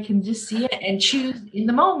then I can just see it and choose in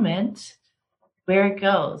the moment where it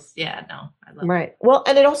goes. Yeah, no, I love it. Right. Well,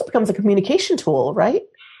 and it also becomes a communication tool, right?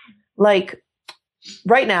 Like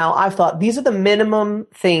right now, I've thought these are the minimum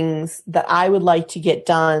things that I would like to get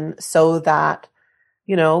done so that,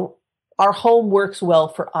 our home works well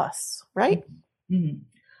for us. Right.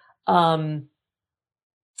 Mm-hmm.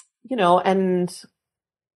 And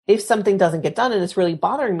if something doesn't get done and it's really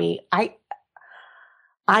bothering me, I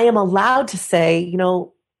am allowed to say,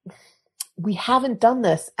 we haven't done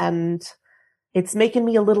this and it's making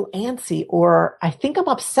me a little antsy, or I think I'm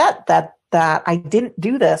upset that I didn't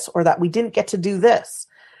do this or that we didn't get to do this.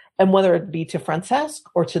 And whether it be to Francesque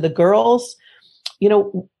or to the girls,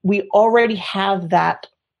 we already have that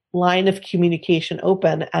line of communication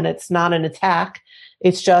open, and it's not an attack.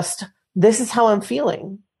 It's just, this is how I'm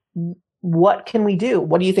feeling. What can we do?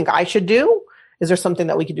 What do you think I should do? Is there something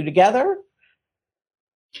that we could do together?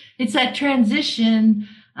 It's that transition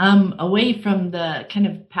away from the kind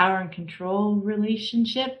of power and control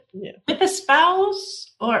relationship with a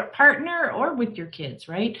spouse or partner or with your kids,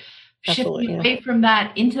 right? Absolutely, shifting away from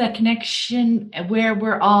that into that connection where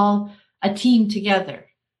we're all a team together,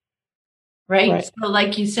 right? So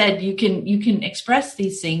like you said, you can express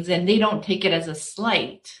these things and they don't take it as a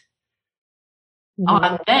slight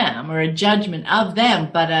on them or a judgment of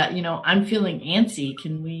them, but I'm feeling antsy.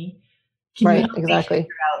 Can we exactly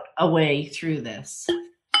figure out a way through this?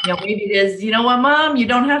 Maybe it is, what, Mom, you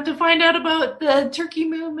don't have to find out about the turkey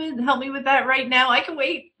movement. Help me with that right now. I can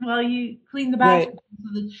wait while you clean the bathroom.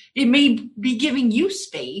 Right. It may be giving you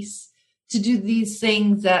space to do these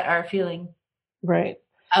things that are feeling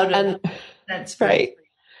out of that space. Right.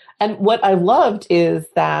 And what I loved is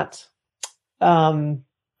that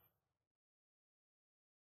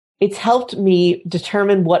it's helped me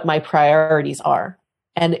determine what my priorities are.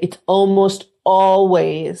 And it's almost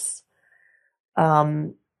always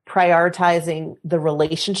prioritizing the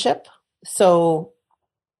relationship. So,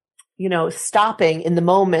 stopping in the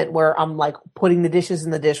moment where I'm like putting the dishes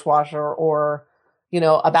in the dishwasher or,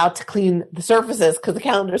 about to clean the surfaces because the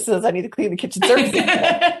calendar says I need to clean the kitchen surfaces.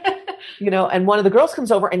 And one of the girls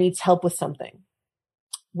comes over and needs help with something.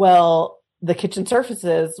 Well, the kitchen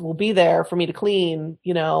surfaces will be there for me to clean,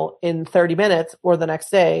 in 30 minutes or the next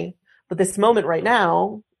day. But this moment right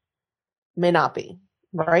now may not be.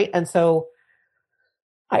 Right. And so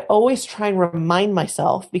I always try and remind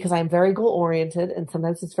myself, because I'm very goal oriented and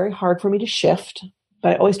sometimes it's very hard for me to shift,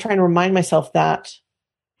 but I always try and remind myself that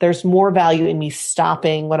there's more value in me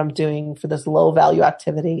stopping what I'm doing for this low value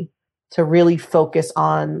activity to really focus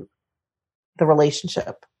on the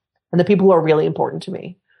relationship and the people who are really important to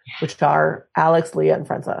me, which are Alex, Leah, and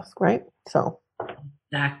Francesque, right? So.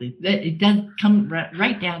 Exactly. It does come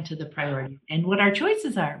right down to the priority and what our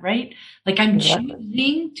choices are, right? Like I'm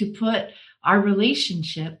choosing to put our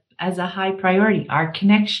relationship as a high priority, our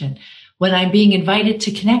connection. When I'm being invited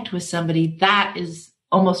to connect with somebody, that is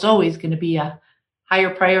almost always going to be a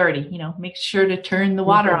higher priority. Make sure to turn the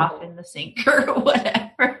water off in the sink or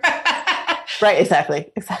whatever. Right.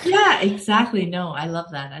 Exactly. Yeah, exactly. No, I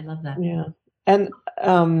love that. Yeah. And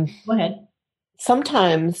go ahead.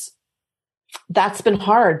 Sometimes that's been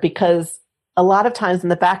hard because a lot of times in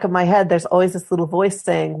the back of my head, there's always this little voice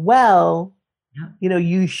saying, well,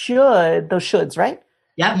 you should, those shoulds, right?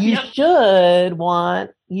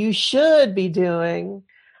 you should be doing.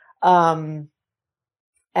 And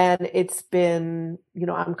it's been,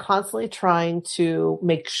 I'm constantly trying to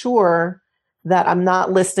make sure that I'm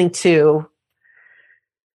not listening to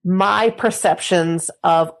my perceptions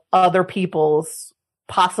of other people's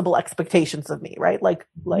possible expectations of me, right? Like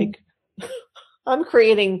I'm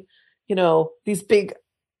creating, these big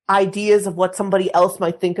ideas of what somebody else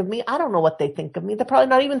might think of me. I don't know what they think of me. They're probably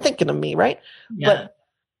not even thinking of me, right? Yeah. But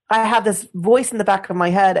I have this voice in the back of my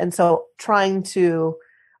head. And so trying to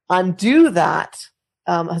undo that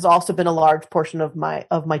has also been a large portion of my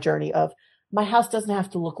journey of my house doesn't have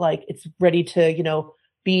to look like it's ready to,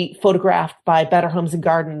 be photographed by Better Homes and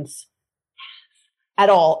Gardens at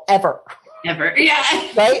all, ever. Ever. Yeah.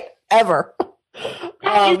 Right? Ever.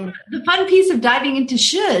 The fun piece of diving into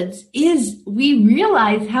shoulds is we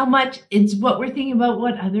realize how much it's what we're thinking about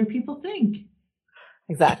what other people think.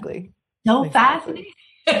 Exactly. So fascinating.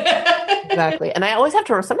 Exactly. And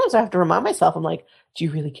sometimes I have to remind myself, I'm like, do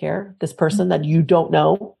you really care? This person that you don't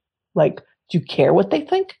know, like, do you care what they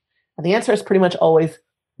think? And the answer is pretty much always,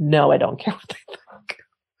 no, I don't care what they think.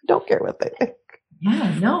 I don't care what they think.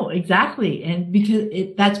 Yeah, no, exactly. And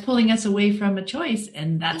because that's pulling us away from a choice,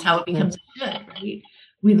 and that's how it becomes a should, right?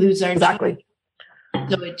 We lose our exactly. choice.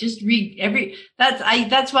 So it just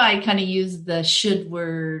that's why I kind of use the should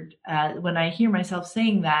word when I hear myself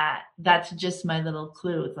saying that. That's just my little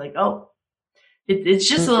clue. It's like, it's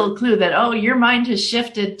just a little clue that your mind has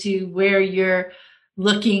shifted to where you're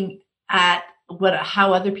looking at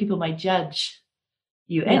how other people might judge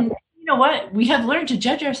you. And you know what? We have learned to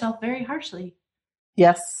judge ourselves very harshly.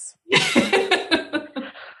 Yes.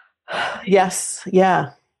 Yes.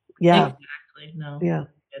 Yeah. Yeah. Exactly. No. Yeah.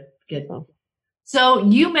 Good. So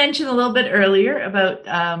you mentioned a little bit earlier about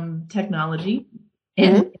technology,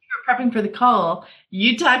 and you were prepping for the call.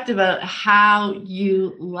 You talked about how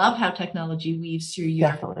you love how technology weaves through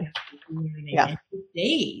your learning and your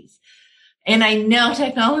days. And I know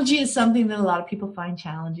technology is something that a lot of people find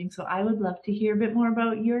challenging. So I would love to hear a bit more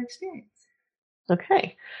about your experience.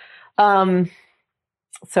 Okay.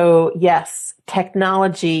 So yes,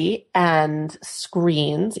 technology and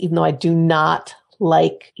screens, even though I do not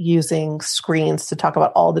like using screens to talk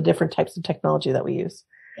about all the different types of technology that we use,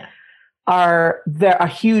 they're a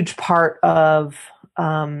huge part of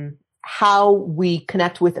how we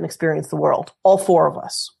connect with and experience the world, all four of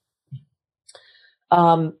us.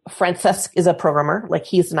 Francesc is a programmer, like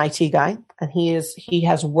he's an IT guy, and he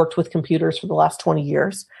has worked with computers for the last 20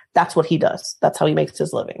 years. That's what he does. That's how he makes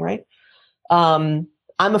his living, right? I'm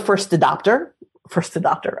a first adopter.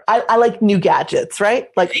 I like new gadgets, right?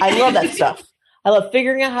 Like I love that stuff. I love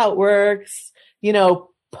figuring out how it works,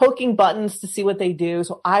 poking buttons to see what they do.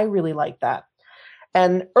 So I really like that.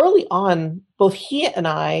 And early on, both he and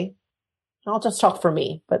I'll just talk for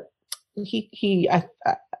me, but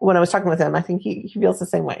when I was talking with him, I think he feels the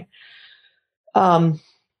same way.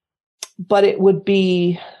 But it would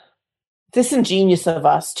be disingenuous of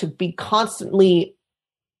us to be constantly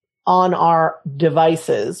on our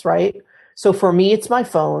devices, right? So for me, it's my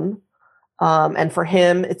phone. And for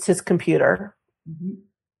him, it's his computer,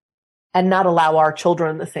 and not allow our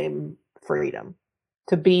children the same freedom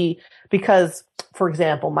to be, because, for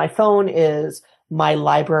example, my phone is my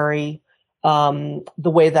library. The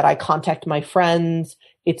way that I contact my friends,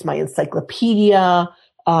 it's my encyclopedia.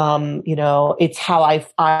 It's how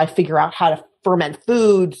I figure out how to ferment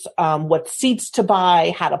foods, what seeds to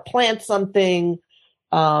buy, how to plant something.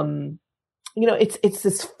 It's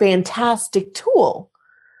this fantastic tool.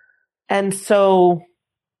 And so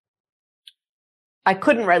I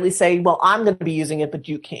couldn't rightly say, well, I'm going to be using it, but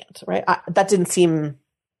you can't, right? That didn't seem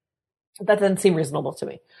reasonable to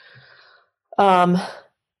me.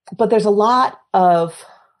 But there's a lot of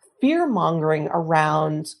fear mongering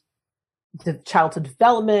around the childhood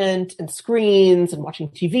development and screens and watching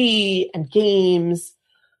TV and games.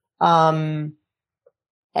 And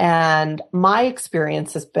my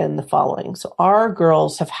experience has been the following. So our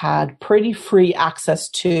girls have had pretty free access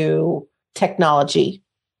to technology,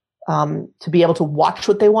 to be able to watch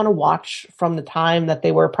what they want to watch from the time that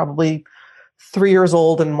they were probably 3 years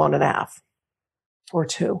old and 1.5 or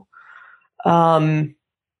 2.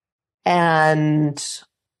 And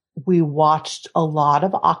we watched a lot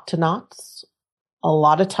of Octonauts, a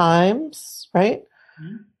lot of times, right?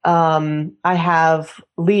 I have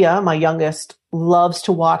Leah, my youngest, loves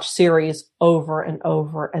to watch series over and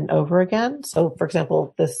over and over again. So, for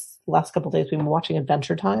example, this last couple of days, we've been watching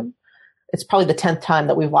Adventure Time. It's probably the 10th time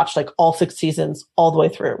that we've watched like all 6 seasons all the way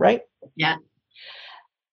through, right? Yeah.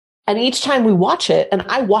 And each time we watch it, and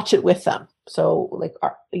I watch it with them, So like,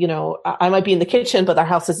 I might be in the kitchen, but our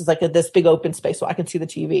house is like this big open space so I can see the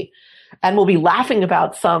TV. And we'll be laughing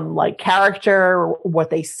about some like character or what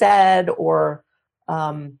they said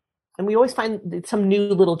and we always find some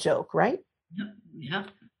new little joke, right? Yeah.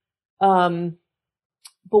 But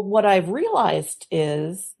what I've realized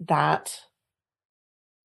is that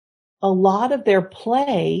a lot of their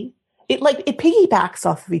play, it piggybacks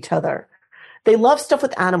off of each other. They love stuff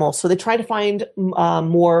with animals, so they try to find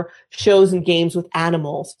more shows and games with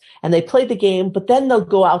animals. And they play the game, but then they'll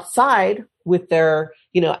go outside with their,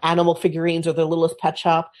 animal figurines or their littlest pet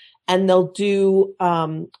shop, and they'll do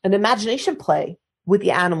an imagination play with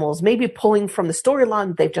the animals, maybe pulling from the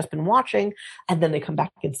storyline they've just been watching, and then they come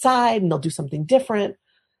back inside and they'll do something different.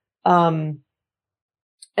 And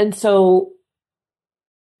so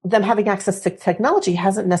them having access to technology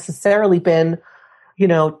hasn't necessarily been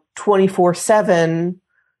 24/7,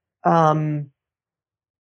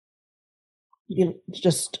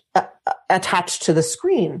 just attached to the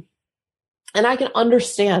screen. And I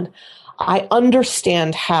understand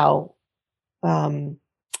how,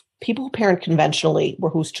 people who parent conventionally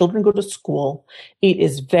or whose children go to school, it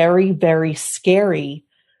is very, very scary,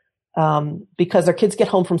 because their kids get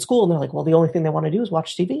home from school and they're like, well, the only thing they want to do is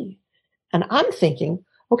watch TV. And I'm thinking,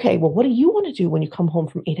 okay, well, what do you want to do when you come home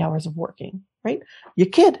from 8 hours of working, right? Your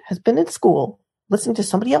kid has been in school, listening to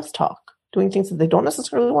somebody else talk, doing things that they don't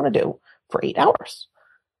necessarily want to do for 8 hours.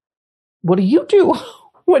 What do you do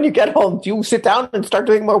when you get home? Do you sit down and start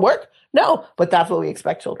doing more work? No, but that's what we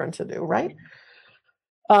expect children to do, right?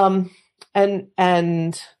 And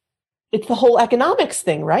it's the whole economics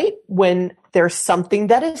thing, right? When there's something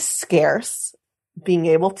that is scarce, being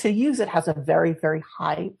able to use it has a very, very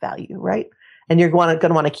high value, right? And you're going to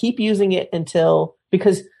want to keep using it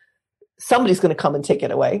because somebody's going to come and take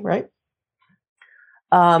it away, right?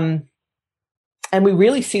 And we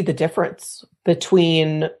really see the difference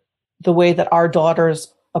between the way that our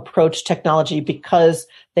daughters approach technology because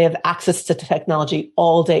they have access to technology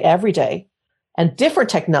all day, every day, and different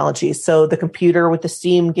technologies. So the computer with the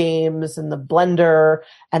Steam games and the blender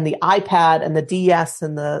and the iPad and the DS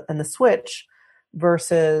and the Switch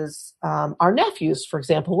versus our nephews, for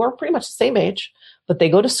example, who are pretty much the same age, but they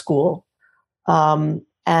go to school.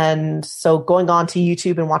 And so going on to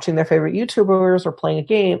YouTube and watching their favorite YouTubers or playing a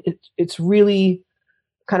game, it's really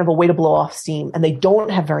kind of a way to blow off steam, and they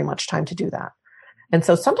don't have very much time to do that. And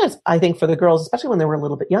so sometimes I think for the girls, especially when they were a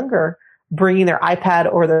little bit younger, bringing their iPad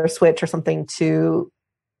or their Switch or something to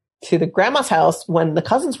the grandma's house when the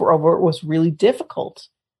cousins were over was really difficult,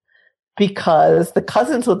 because the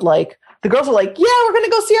cousins would the girls were like, yeah, we're going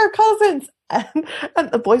to go see our cousins.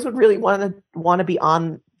 And the boys would really want to be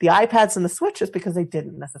on the iPads and the Switches because they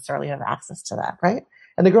didn't necessarily have access to that, right?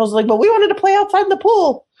 And the girls were like, but we wanted to play outside in the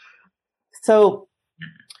pool. So,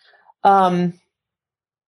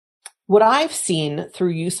 what I've seen through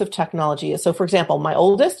use of technology is, so for example, my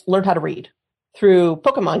oldest learned how to read through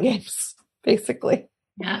Pokemon games, basically.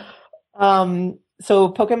 Yeah.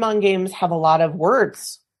 So Pokemon games have a lot of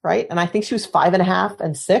words, right? And I think she was 5.5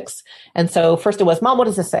 and 6. And so first it was, Mom, what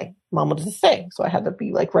does this say? Mom, what does this say? So I had to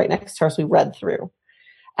be right next to her. So we read through.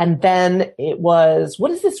 And then it was, what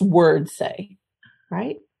does this word say?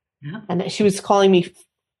 Right? Yeah. And she was calling me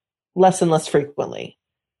less and less frequently.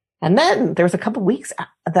 And then there was a couple weeks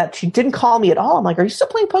that she didn't call me at all. I'm like, are you still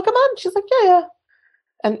playing Pokemon? She's like, yeah.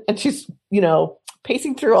 And she's,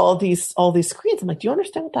 pacing through all these screens. I'm like, do you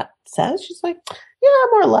understand what that says? She's like, yeah,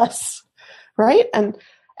 more or less. Right.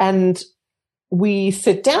 And we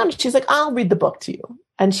sit down and she's like, I'll read the book to you.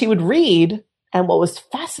 And she would read. And what was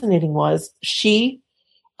fascinating was she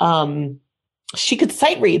could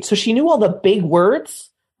sight read. So she knew all the big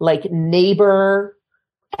words like neighbor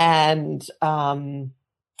and,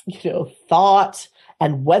 thought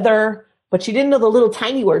and weather, but she didn't know the little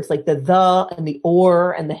tiny words like the and the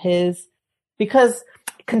or and the his, because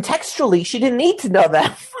contextually she didn't need to know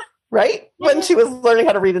them, right? When she was learning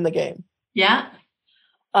how to read in the game. Yeah.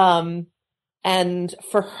 And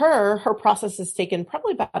for her process has taken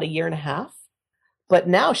probably about 1.5 years, but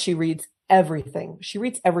now she reads everything. She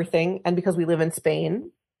reads everything. And because we live in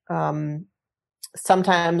Spain,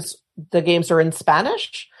 sometimes the games are in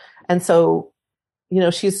Spanish. And so,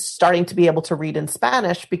 she's starting to be able to read in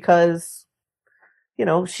Spanish because,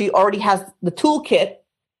 she already has the toolkit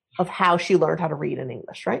of how she learned how to read in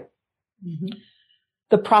English, right? Mm-hmm.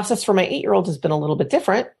 The process for my 8-year-old has been a little bit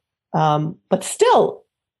different. But still,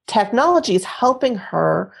 technology is helping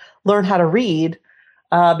her learn how to read,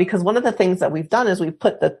 because one of the things that we've done is we've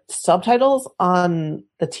put the subtitles on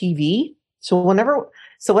the TV. So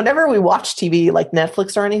whenever we watch TV like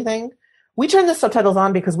Netflix or anything, we turned the subtitles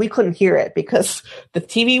on because we couldn't hear it because the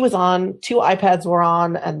TV was on, 2 iPads were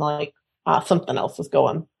on, and like something else was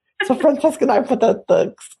going. So Francesca and I put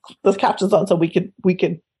the captions on so we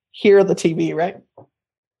could hear the TV, right?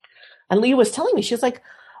 And Leah was telling me, she was like,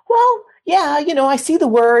 well, yeah, I see the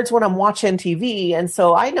words when I'm watching TV, and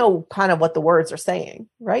so I know kind of what the words are saying,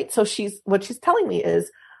 right? So what she's telling me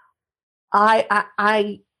is,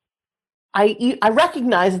 I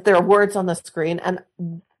recognize that there are words on the screen, and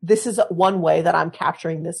this is one way that I'm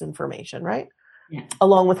capturing this information, right? Yeah.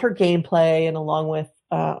 Along with her gameplay and along with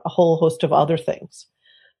a whole host of other things.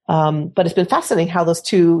 But it's been fascinating how those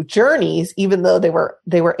two journeys, even though they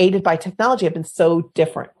were aided by technology, have been so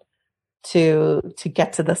different to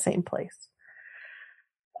get to the same place.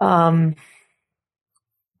 But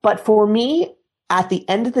for me, at the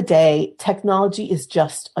end of the day, technology is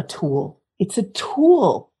just a tool. It's a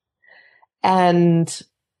tool. And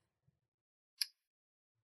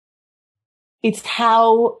it's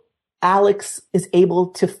how Alex is able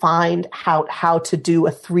to find how to do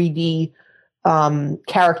a 3D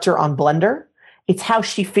character on Blender. It's how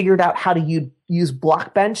she figured out how to use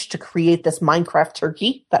Blockbench to create this Minecraft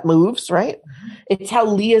turkey that moves, right? Mm-hmm. It's how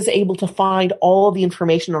Leah's able to find all the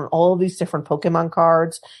information on all of these different Pokemon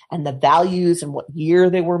cards and the values and what year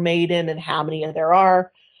they were made in and how many there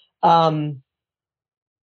are.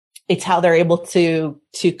 It's how they're able to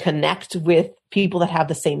connect with people that have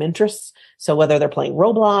the same interests. So whether they're playing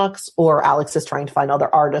Roblox or Alex is trying to find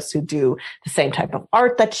other artists who do the same type of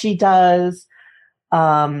art that she does,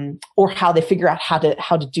 or how they figure out how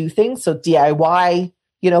to do things. So DIY,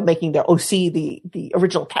 making their OC the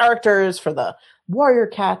original characters for the Warrior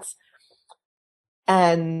Cats.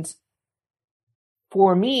 And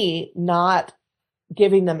for me, not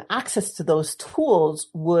giving them access to those tools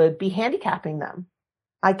would be handicapping them.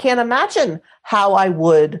 I can't imagine how I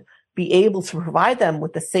would be able to provide them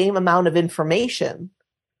with the same amount of information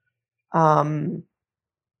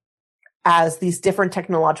as these different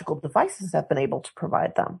technological devices have been able to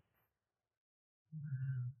provide them.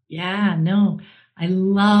 Yeah, no, I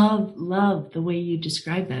love the way you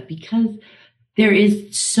describe that, because there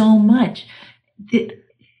is so much.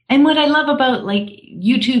 And what I love about like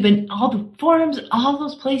YouTube and all the forums, all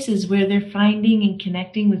those places where they're finding and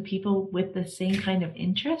connecting with people with the same kind of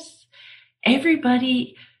interests,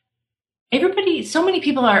 everybody, so many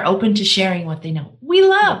people are open to sharing what they know. We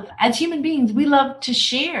love, as human beings, we love to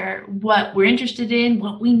share what we're interested in,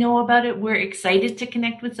 what we know about it. We're excited to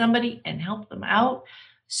connect with somebody and help them out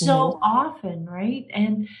so often, right?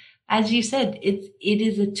 And as you said, it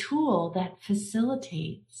is a tool that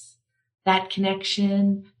facilitates that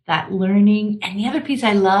connection, that learning. And the other piece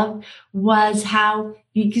I loved was how,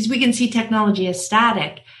 because we can see technology as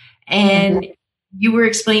static, and you were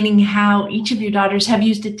explaining how each of your daughters have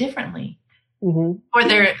used it differently for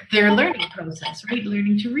their learning process, right?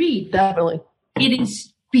 Learning to read. Definitely. It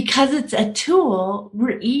is because it's a tool,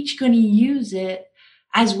 we're each going to use it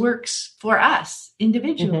as works for us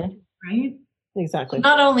individually, right? Exactly.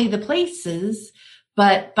 Not only the places,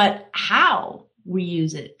 but how we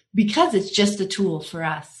use it, because it's just a tool for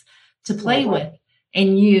us to play with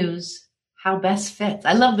and use how best fits.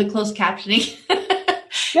 I love the closed captioning.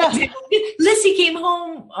 Yeah. Lissy came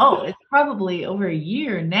home, it's probably over a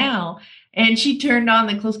year now, and she turned on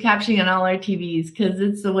the closed captioning on all our TVs because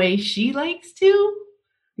it's the way she likes to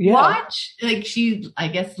watch. Like she, I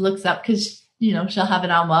guess, looks up because, she'll have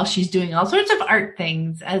it on while she's doing all sorts of art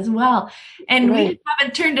things as well. And we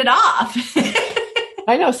haven't turned it off.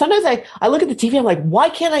 I know. Sometimes I look at the TV, I'm like, why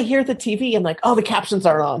can't I hear the TV? I'm like, the captions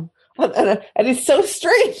aren't on. And it's so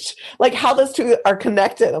strange, like how those two are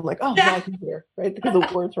connected. I'm like, now I can hear, right? Because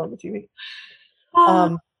the words are on the TV.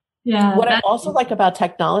 What I also like about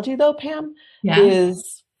technology, though, Pam,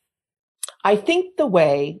 is I think the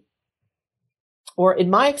way, or in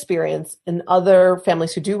my experience, in other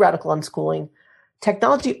families who do radical unschooling,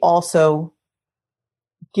 technology also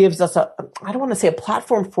gives us I don't want to say a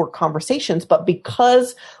platform for conversations, but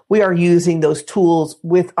because we are using those tools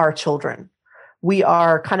with our children, we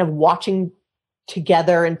are kind of watching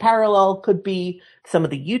together in parallel. Could be some of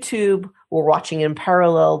the YouTube. We're watching in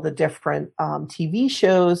parallel the different TV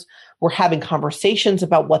shows. We're having conversations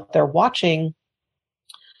about what they're watching.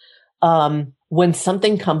 When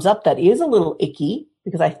something comes up that is a little icky,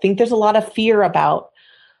 because I think there's a lot of fear about,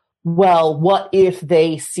 well, what if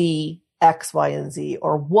they see X, Y, and Z?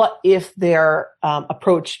 Or what if they're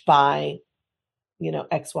approached by,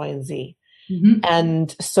 X, Y, and Z?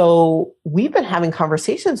 And so we've been having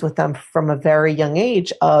conversations with them from a very young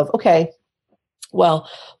age of, okay, well,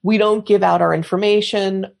 we don't give out our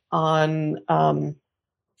information on the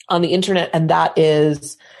internet. And that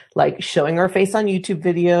is like showing our face on YouTube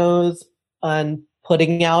videos, and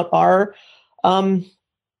putting out our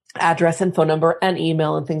address and phone number and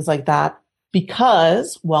email and things like that.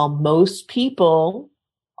 Because while most people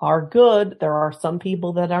are good, there are some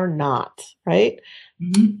people that are not, right?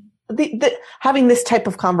 Mm-hmm. Having this type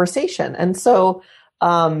of conversation. And so,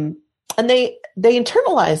 and they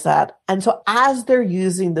internalize that. And so as they're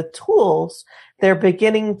using the tools, they're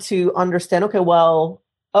beginning to understand, okay, well,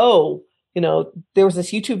 there was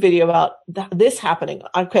this YouTube video about this happening.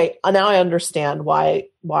 Okay, now I understand why,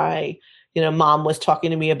 mom was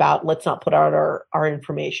talking to me about, let's not put out our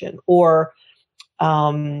information. Or,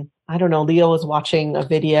 I don't know, Leo was watching a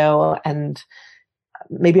video and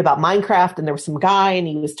maybe about Minecraft, and there was some guy and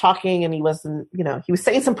he was talking and he wasn't, he was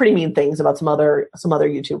saying some pretty mean things about some other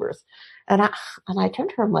YouTubers. And I turned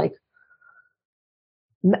to her, I'm like,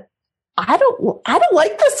 I don't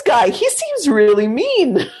like this guy. He seems really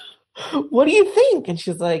mean. What do you think? And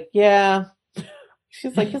she's like, yeah.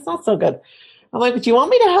 She's like, it's not so good. I'm like, do you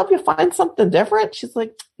want me to help you find something different? She's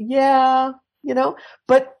like, yeah,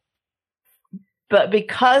 but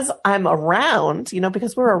because I'm around,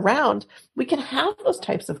 because we're around, we can have those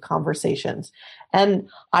types of conversations. And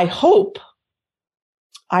I hope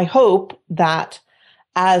that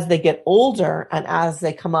as they get older and as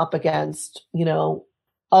they come up against,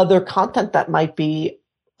 other content that might be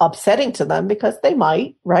upsetting to them, because they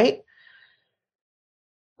might, right?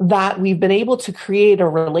 That we've been able to create a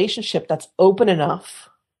relationship that's open enough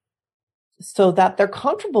so that they're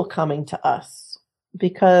comfortable coming to us.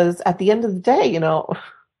 Because at the end of the day,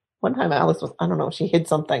 one time Alice was, I don't know, she hid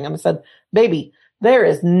something and I said, baby, there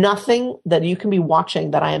is nothing that you can be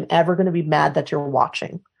watching that I am ever going to be mad that you're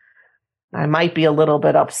watching. I might be a little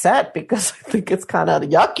bit upset because I think it's kind of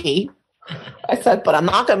yucky. I said, but I'm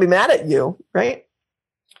not going to be mad at you, right?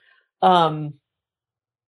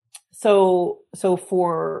 So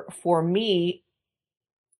for me,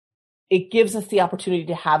 it gives us the opportunity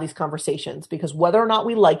to have these conversations, because whether or not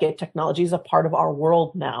we like it, technology is a part of our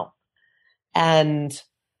world now. And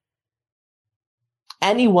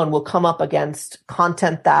anyone will come up against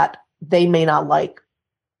content that they may not like.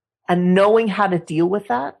 And knowing how to deal with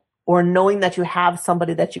that, or knowing that you have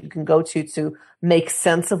somebody that you can go to make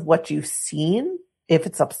sense of what you've seen, if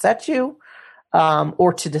it's upset you,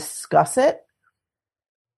 or to discuss it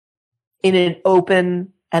in an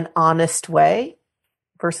open and honest way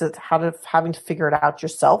versus having to figure it out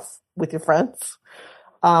yourself with your friends.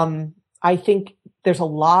 I think there's a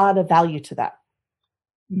lot of value to that.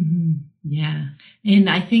 Mm-hmm. Yeah. And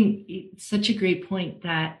I think it's such a great point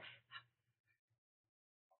that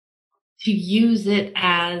to use it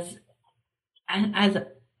as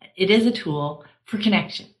it is a tool for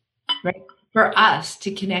connection, right? For us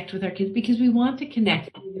to connect with our kids, because we want to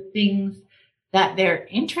connect with the things that they're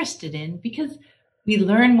interested in, because we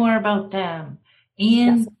learn more about them,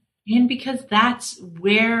 and because that's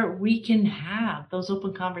where we can have those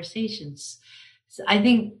open conversations. So I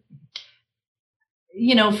think,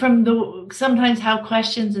 from sometimes how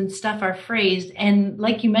questions and stuff are phrased, and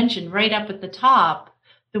like you mentioned right up at the top,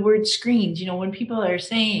 the word screens, when people are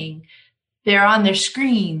saying they're on their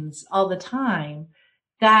screens all the time,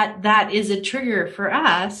 that is a trigger for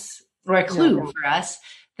us, or a clue for us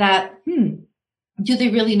that, do they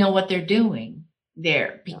really know what they're doing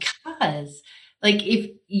there? Because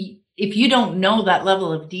if you don't know that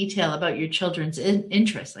level of detail about your children's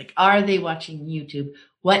interests, are they watching YouTube?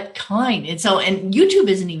 What kind? And YouTube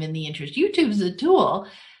isn't even the interest. YouTube is a tool.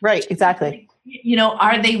 Right. Exactly.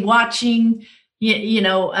 Are they watching,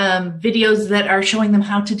 videos that are showing them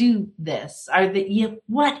how to do this?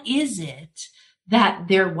 What is it that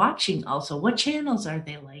they're watching also? What channels are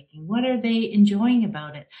they liking? What are they enjoying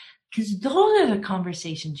about it? Because those are the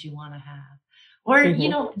conversations you want to have. Or,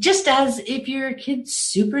 just as if your kid's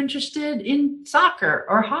super interested in soccer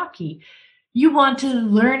or hockey, you want to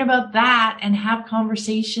learn about that and have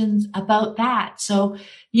conversations about that. So,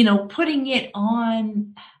 putting it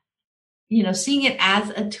on, seeing it as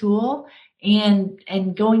a tool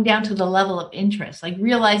and going down to the level of interest,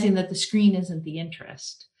 realizing that the screen isn't the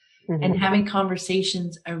interest, and having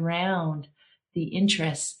conversations around the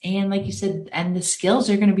interests. And like you said, and the skills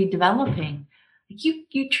are going to be developing.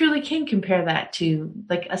 You truly can compare that to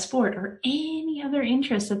a sport or any other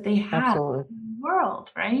interest that they have in the world,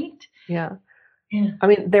 right? Yeah. I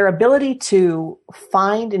mean, their ability to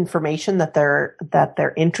find information that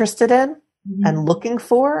they're interested in and looking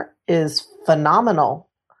for is phenomenal.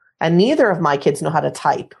 And neither of my kids know how to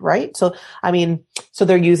type, right? So, so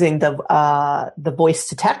they're using the voice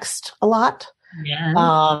to text a lot.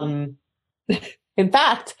 Yeah. In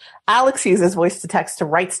fact, Alex uses voice to text to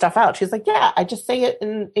write stuff out. She's like, yeah, I just say it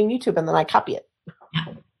in YouTube and then I copy it.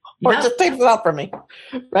 or just takes it out from me.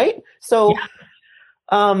 Right. So,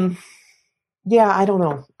 I don't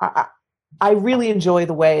know. I really enjoy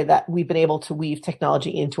the way that we've been able to weave technology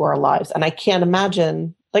into our lives. And I can't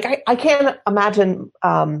imagine, I can't imagine,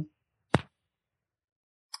 I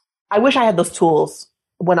wish I had those tools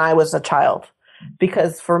when I was a child,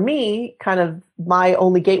 because for me, kind of my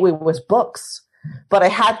only gateway was books, but I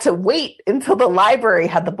had to wait until the library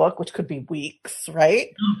had the book, which could be weeks,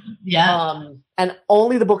 right? Yeah. And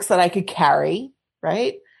only the books that I could carry,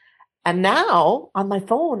 right? And now on my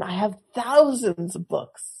phone, I have thousands of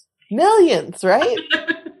books. Millions, right?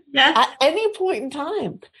 Yes. At any point in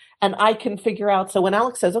time. And I can figure out. So when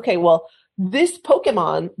Alex says, okay, well, this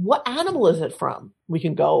Pokemon, what animal is it from? We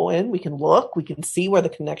can go in, we can look, we can see where the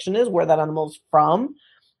connection is, where that animal is from.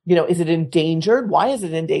 Is it endangered? Why is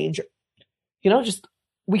it endangered? Just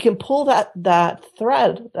we can pull that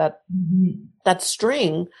thread, that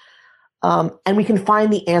string, and we can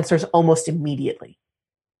find the answers almost immediately,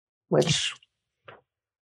 which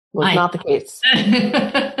was not the case.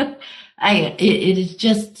 It is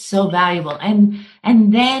just so valuable. And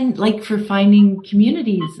then for finding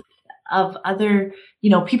communities of other,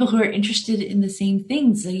 people who are interested in the same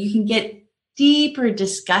things, so you can get deeper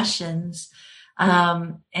discussions,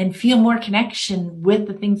 and feel more connection with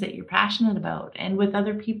the things that you're passionate about and with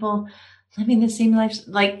other people living the same life.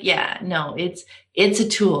 It's a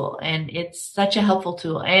tool, and it's such a helpful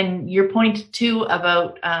tool. And your point too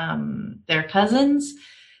about, their cousins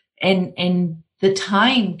and the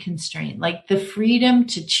time constraint, the freedom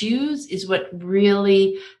to choose is what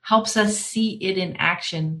really helps us see it in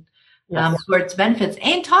action, for its benefits,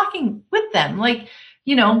 and talking with them.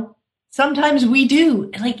 Sometimes we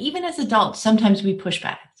do, even as adults, sometimes we push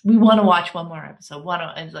back. We want to watch one more episode.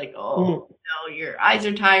 And it's no, your eyes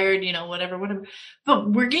are tired, whatever.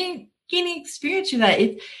 But we're gaining experience through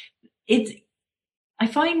that. I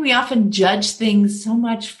find we often judge things so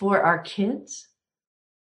much for our kids,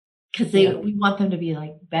 because we want them to be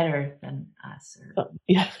better than us or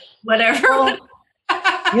whatever. Well,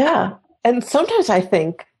 yeah. And sometimes I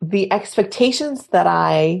think the expectations that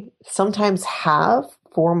I sometimes have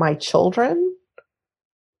for my children,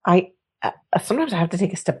 sometimes I have to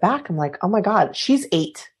take a step back. I'm like, oh my God, she's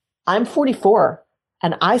 8. I'm 44.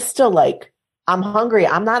 And I still I'm hungry.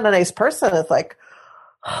 I'm not a nice person. It's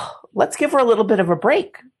let's give her a little bit of a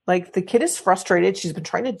break. The kid is frustrated. She's been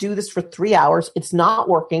trying to do this for 3 hours. It's not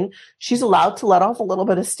working. She's allowed to let off a little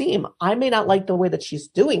bit of steam. I may not like the way that she's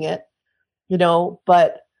doing it,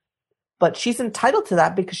 but she's entitled to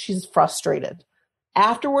that because she's frustrated.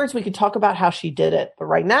 Afterwards, we can talk about how she did it. But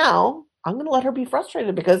right now, I'm going to let her be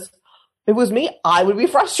frustrated, because if it was me, I would be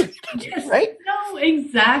frustrated, right? No,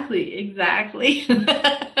 exactly.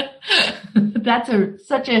 That's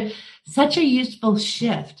such a useful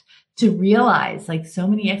shift to realize, so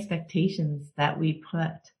many expectations that we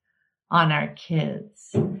put on our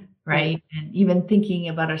kids, right? And even thinking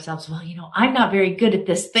about ourselves, well, I'm not very good at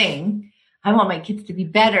this thing. I want my kids to be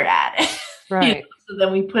better at it. Right. So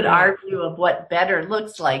then we put our view of what better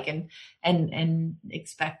looks like and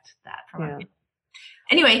expect that from our kids.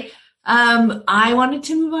 Anyway, I wanted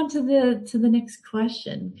to move on to the next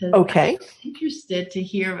question, because I'm interested to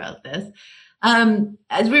hear about this.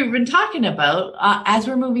 As we've been talking about, as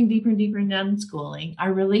we're moving deeper and deeper into unschooling,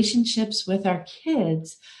 our relationships with our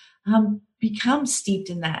kids become steeped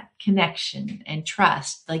in that connection and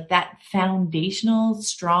trust, that foundational,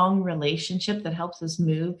 strong relationship that helps us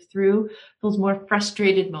move through those more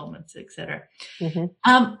frustrated moments, etc.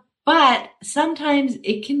 Mm-hmm. But sometimes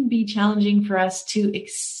it can be challenging for us to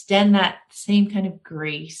extend that same kind of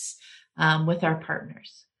grace with our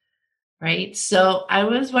partners. Right. So I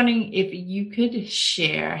was wondering if you could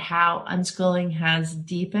share how unschooling has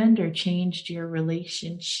deepened or changed your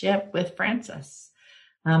relationship with Frances,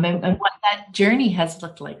 and what that journey has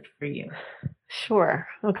looked like for you. Sure.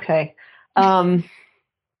 Okay.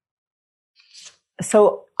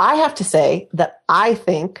 So I have to say that I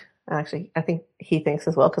think he thinks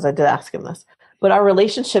as well, because I did ask him this, but our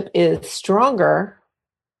relationship is stronger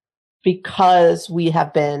because we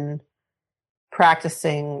have been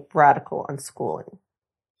practicing radical unschooling.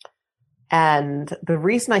 And the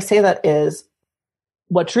reason I say that is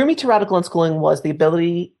what drew me to radical unschooling was the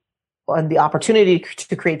ability and the opportunity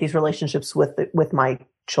to create these relationships with my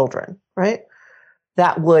children, right?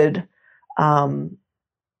 That would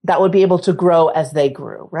be able to grow as they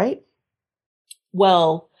grew, right?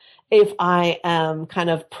 Well, if I am kind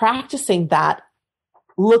of practicing that,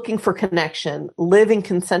 looking for connection, living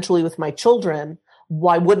consensually with my children,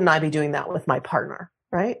 why wouldn't I be doing that with my partner,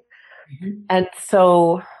 right? Mm-hmm. And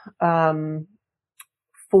so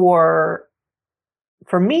for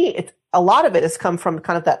me, a lot of it has come from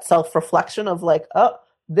kind of that self-reflection of like, oh,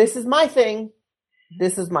 this is my thing.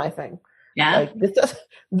 This is my thing. Yeah. Like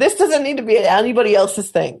this doesn't need to be anybody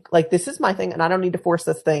else's thing. Like, this is my thing, and I don't need to force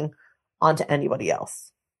this thing onto anybody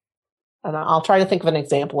else. And I'll try to think of an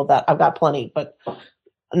example of that. I've got plenty, but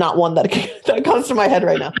not one that comes to my head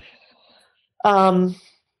right now.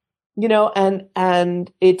 You know,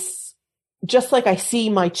 and it's just like I see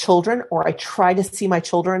my children, or I try to see my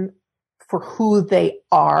children for who they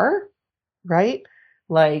are, right?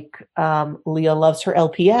 Like, Leah loves her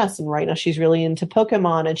LPS, and right now she's really into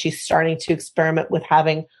Pokemon, and she's starting to experiment with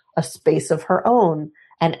having a space of her own.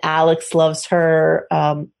 And Alex loves her,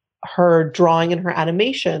 her drawing and her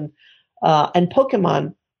animation, and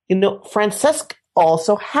Pokemon. You know, Francesc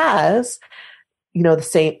also has, you know, the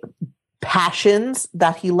same passions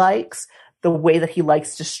that he likes, the way that he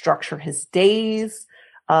likes to structure his days,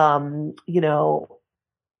 you know,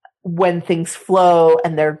 when things flow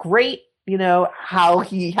and they're great, you know, how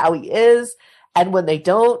he is, and when they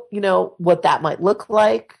don't, you know, what that might look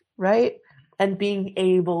like, right? And being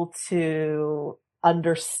able to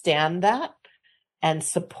understand that and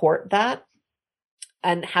support that,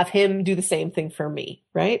 and have him do the same thing for me,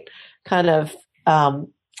 right? Kind of,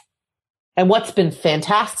 and what's been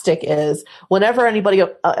fantastic is whenever anybody,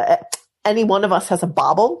 any one of us has a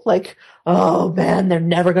bobble, like, oh man, they're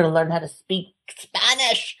never going to learn how to speak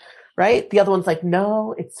Spanish, right? The other one's like,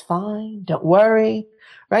 no, it's fine. Don't worry.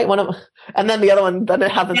 Right. And then the other one, then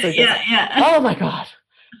it happens like, oh my God,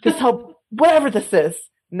 just hope whatever this is.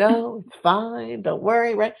 No, it's fine. Don't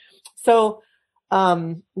worry. Right. So,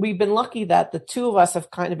 we've been lucky that the two of us have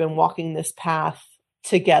kind of been walking this path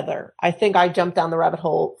together. I think I jumped down the rabbit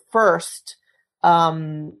hole first.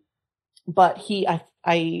 But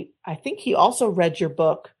I think he also read your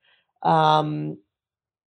book. And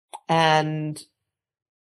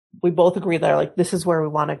we both agree that, like, this is where we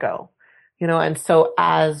want to go, you know? And so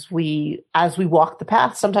as we walk the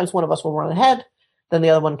path, sometimes one of us will run ahead, then the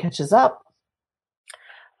other one catches up.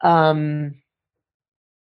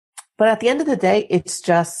 But at the end of the day,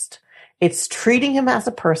 it's treating him as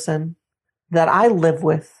a person that I live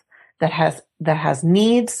with, that has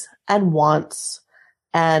needs and wants,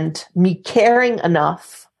 and me caring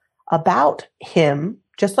enough about him,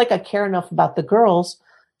 just like I care enough about the girls,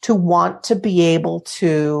 to want to be able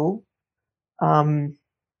to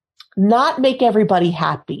not make everybody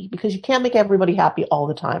happy, because you can't make everybody happy all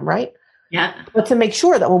the time, right? Yeah. But to make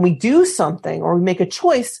sure that when we do something or we make a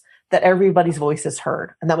choice, that everybody's voice is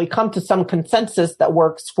heard, and that we come to some consensus that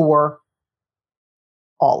works for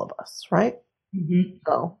all of us, right? Mm-hmm.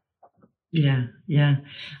 So. Yeah.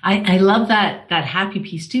 I love that happy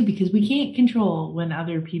piece too, because we can't control when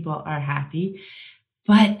other people are happy,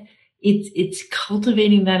 but it's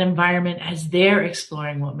cultivating that environment as they're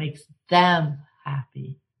exploring what makes them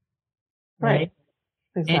happy. Right.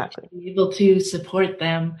 Exactly. And to be able to support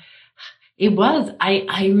them. I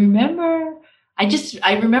remember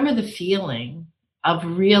the feeling of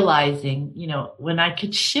realizing, you know, when I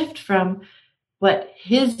could shift from what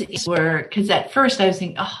his were, because at first I was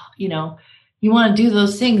thinking, oh, you know, you want to do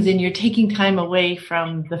those things and you're taking time away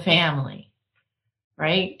from the family,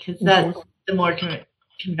 right? Because that's the more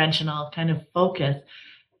conventional kind of focus.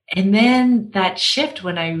 And then that shift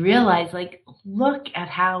when I realized, like, look at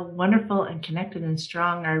how wonderful and connected and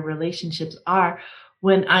strong our relationships are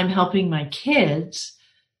when I'm helping my kids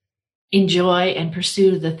enjoy and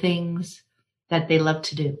pursue the things that they love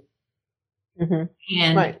to do. Mm-hmm.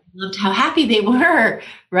 And loved how happy they were,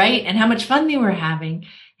 right? And how much fun they were having.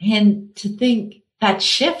 And to think that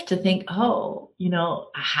shift to think, oh, you know,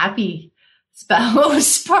 a happy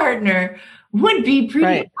spouse partner would be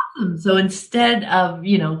pretty awesome. So instead of,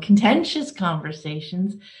 you know, contentious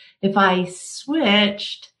conversations, if I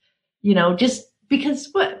switched, you know, just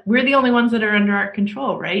because we're the only ones that are under our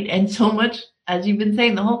control, right? And so much, as you've been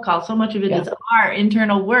saying the whole call, so much of it is our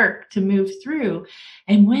internal work to move through.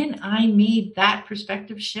 And when I made that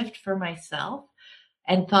perspective shift for myself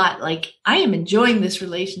and thought, like, I am enjoying this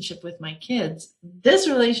relationship with my kids, this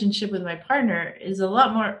relationship with my partner is a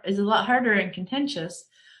lot harder and contentious.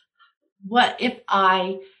 What if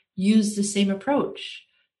I use the same approach?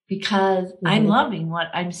 Because I'm loving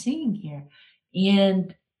what I'm seeing here.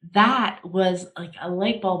 And that was like a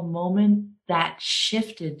light bulb moment that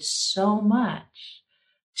shifted so much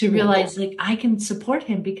to realize, like, I can support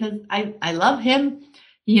him because I love him.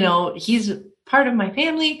 You know, he's part of my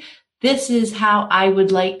family. This is how I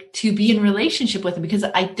would like to be in relationship with him, because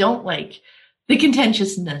I don't like the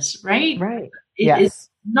contentiousness, right? Right. It's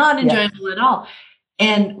not enjoyable at all.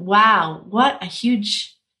 And wow, what a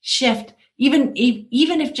huge shift, even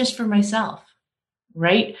if just for myself,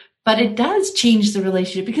 right? but it does change the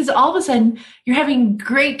relationship because all of a sudden you're having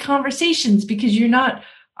great conversations because you're not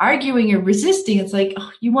arguing or resisting. It's like,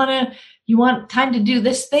 oh, you want time to do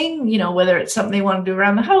this thing, whether it's something they want to do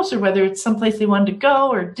around the house or whether it's someplace they want to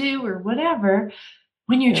go or do or whatever.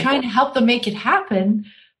 When you're trying to help them make it happen,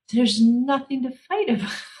 there's nothing to fight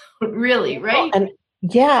about, really, right? And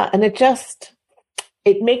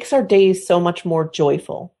it makes our days so much more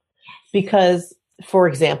joyful because, for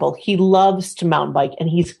example, he loves to mountain bike and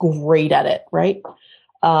he's great at it, right?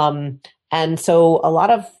 And so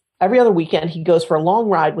every other weekend he goes for a long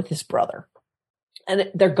ride with his brother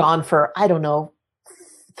and they're gone for, I don't know,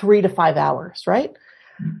 3 to 5 hours, right?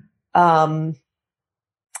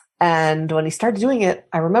 And when he started doing it,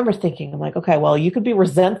 I remember thinking, I'm like, okay, well, you could be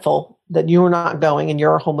resentful that you're not going and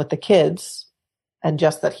you're home with the kids and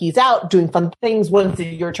just that he's out doing fun things when it's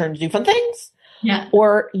your turn to do fun things. Yeah.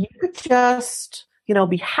 Or you could just,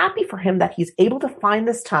 be happy for him that he's able to find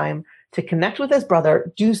this time to connect with his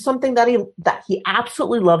brother, do something that he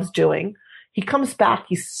absolutely loves doing. He comes back,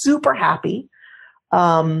 he's super happy.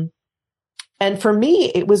 And for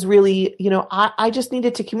me, it was really, I just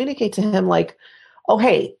needed to communicate to him like, oh,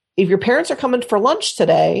 hey, if your parents are coming for lunch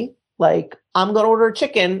today, like I'm going to order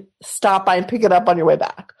chicken, stop by and pick it up on your way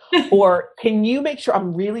back. Or can you make sure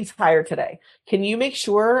I'm really tired today? Can you make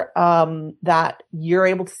sure that you're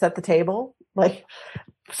able to set the table? Like,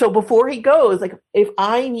 so before he goes, like if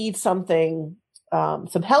I need something,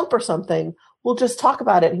 some help or something, we'll just talk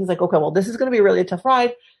about it. And he's like, okay, well, this is going to be really a tough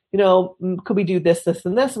ride. Could we do this, this,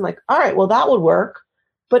 and this? I'm like, all right, well, that would work.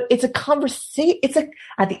 But it's a conversation.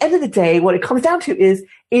 At the end of the day, what it comes down to is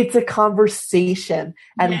it's a conversation.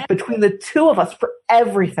 And between the two of us for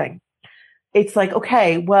everything, it's like,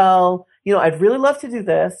 okay, well, I'd really love to do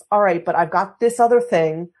this. All right, but I've got this other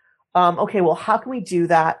thing. Okay, well, how can we do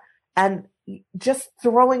that? And just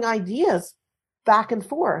throwing ideas back and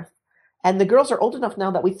forth. And the girls are old enough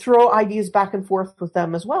now that we throw ideas back and forth with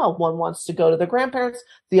them as well. One wants to go to their grandparents.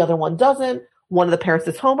 The other one doesn't. One of the parents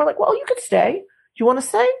is home. We're like, well, you could stay. Do you want to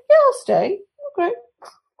stay? Yeah, I'll stay. Okay.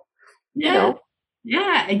 Yeah.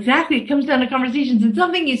 Yeah, exactly. It comes down to conversations. And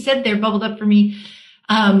something you said there bubbled up for me.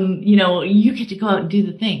 You get to go out and do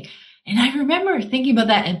the thing. And I remember thinking about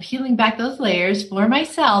that and peeling back those layers for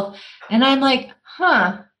myself. And I'm like,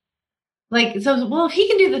 well, if he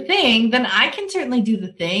can do the thing, then I can certainly do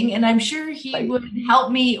the thing. And I'm sure he would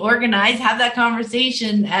help me organize, have that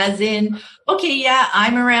conversation as in, okay, yeah,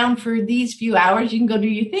 I'm around for these few hours. You can go do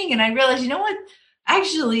your thing. And I realized, you know what?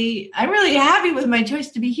 Actually, I'm really happy with my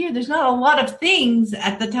choice to be here. There's not a lot of things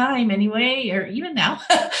at the time anyway, or even now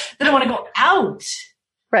that I want to go out.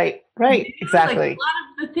 Right, exactly. Like a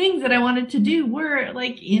lot of the things that I wanted to do were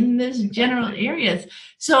like in this general areas.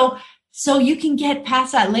 So you can get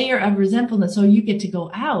past that layer of resentfulness, or you get to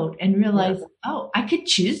go out and realize, oh, I could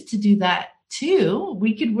choose to do that too.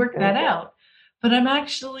 We could work that out. But I'm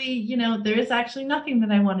actually, there is actually nothing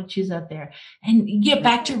that I want to choose out there. And you get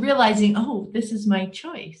back to realizing, oh, this is my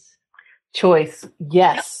choice.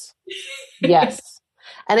 Yes. Yes.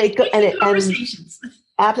 Conversations.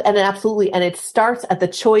 And absolutely. And it starts at the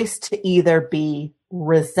choice to either be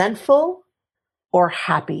resentful or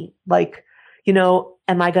happy. Like,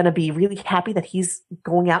 am I going to be really happy that he's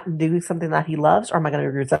going out and doing something that he loves, or am I going to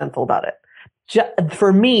be resentful about it?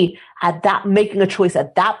 For me, making a choice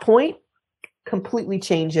at that point completely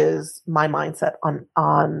changes my mindset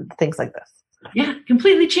on things like this. Yeah,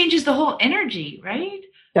 completely changes the whole energy, right?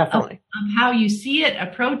 Definitely. Of how you see it,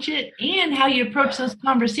 approach it, and how you approach those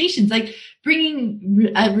conversations. Like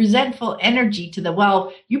bringing a resentful energy to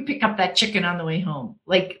well, you pick up that chicken on the way home.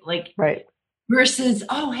 Like right. Versus,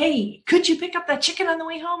 oh, hey, could you pick up that chicken on the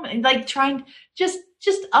way home? And like trying just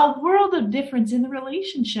a world of difference in the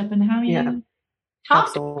relationship and how you talk.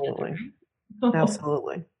 Absolutely.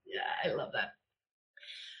 Absolutely. Yeah, I love that.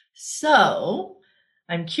 So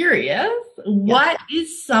I'm curious, what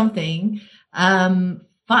is something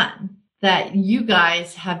fun that you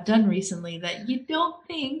guys have done recently that you don't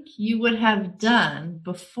think you would have done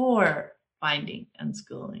before finding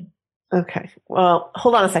unschooling? Okay. Well,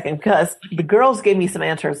 hold on a second, because the girls gave me some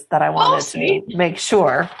answers that I wanted to make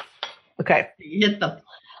sure. Okay. You hit them.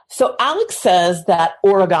 So Alex says that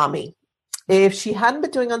origami. If she hadn't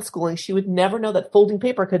been doing unschooling, she would never know that folding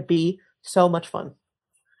paper could be so much fun.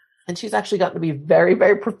 And she's actually gotten to be very,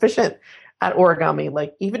 very proficient at origami,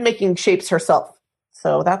 like even making shapes herself.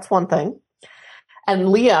 So that's one thing. And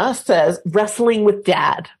Leah says wrestling with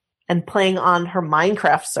dad and playing on her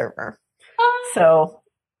Minecraft server. So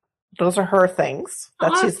those are her things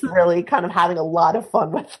that she's really kind of having a lot of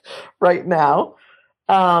fun with right now.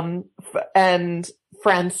 And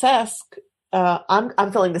Francesc,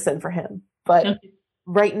 I'm filling this in for him, but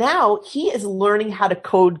right now he is learning how to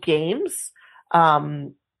code games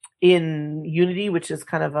in Unity, which is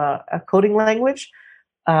kind of a coding language,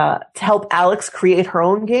 to help Alex create her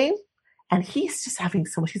own game. And he's just having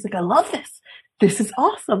so much. He's like, I love this. This is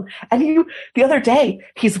awesome. And the other day,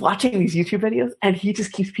 he's watching these YouTube videos and he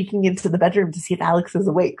just keeps peeking into the bedroom to see if Alex is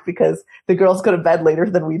awake because the girls go to bed later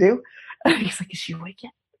than we do. And he's like, is she awake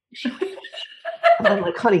yet? Is she awake yet? And I'm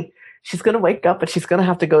like, honey, she's going to wake up, but she's going to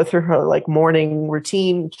have to go through her like morning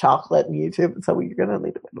routine, chocolate and YouTube. And so you're going to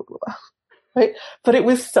need to wait a little while. Right. But it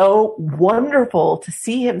was so wonderful to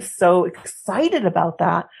see him so excited about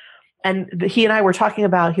that. And he and I were talking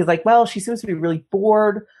about, he's like, well, she seems to be really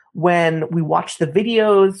bored when we watch the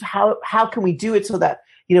videos. How can we do it so that,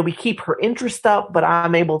 we keep her interest up, but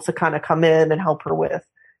I'm able to kind of come in and help her with.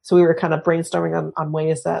 So we were kind of brainstorming on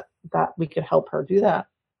ways that we could help her do that.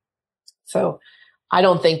 So I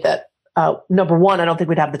don't think that, number one, I don't think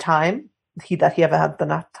we'd have the time that he ever had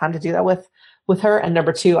enough time to do that with her. And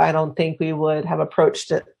number two, I don't think we would have approached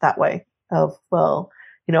it that way of, well,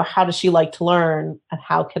 how does she like to learn and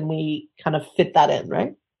how can we kind of fit that in,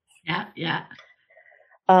 right? Yeah, yeah.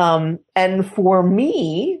 And for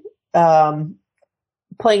me,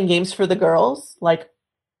 playing games for the girls, like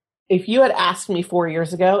if you had asked me 4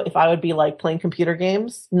 years ago if I would be like playing computer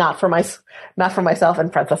games, not for myself,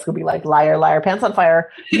 and Francesca would be like, liar, liar, pants on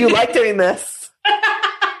fire. You like doing this.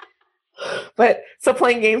 But so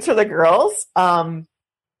playing games for the girls,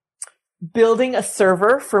 building a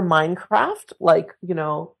server for Minecraft, like,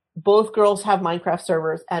 both girls have Minecraft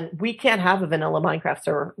servers and we can't have a vanilla Minecraft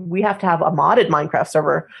server. We have to have a modded Minecraft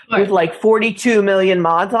server with like 42 million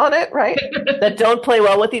mods on it, right? That don't play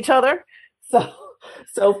well with each other.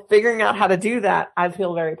 So figuring out how to do that, I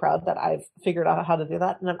feel very proud that I've figured out how to do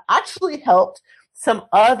that. And I've actually helped some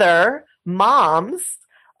other moms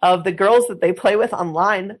of the girls that they play with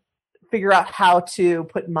online figure out how to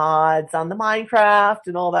put mods on the Minecraft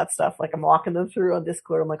and all that stuff. Like I'm walking them through on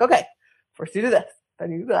Discord. I'm like, okay, first you do this,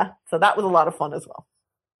 then you do that. So that was a lot of fun as well.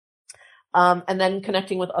 And then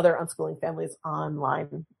connecting with other unschooling families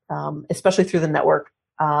online, especially through the network.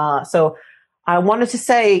 So I wanted to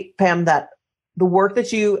say, Pam, that the work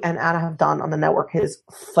that you and Anna have done on the network is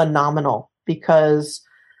phenomenal because,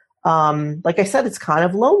 like I said, it's kind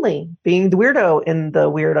of lonely being the weirdo in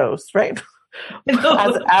the weirdos, right?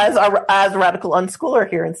 as a radical unschooler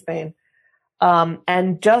here in Spain.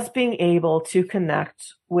 And just being able to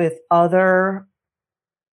connect with other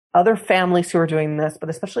families who are doing this, but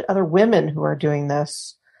especially other women who are doing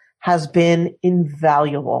this has been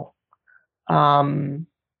invaluable.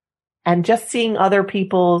 And just seeing other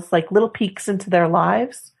people's like little peeks into their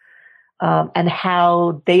lives, and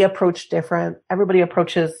how they approach everybody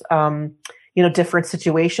approaches, different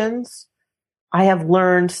situations. I have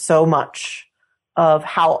learned so much of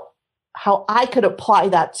how I could apply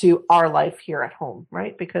that to our life here at home,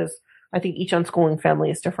 right? Because I think each unschooling family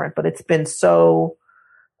is different, but it's been so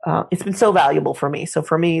valuable for me. So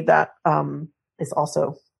for me, that is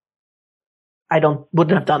also, I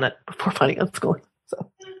wouldn't have done it before finding unschooling. So.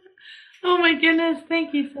 Oh my goodness!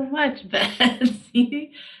 Thank you so much,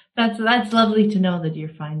 Betsy. That's lovely to know that you're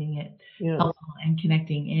finding it helpful and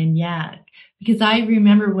connecting. And yeah, because I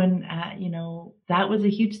remember when that was a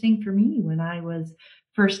huge thing for me when I was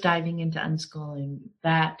first diving into unschooling.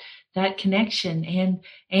 That connection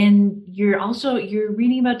and you're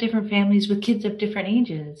reading about different families with kids of different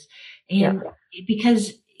ages, and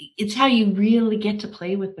because it's how you really get to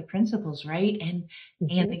play with the principles, right? And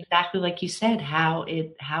exactly like you said, how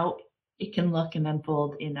it can look and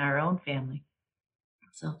unfold in our own family.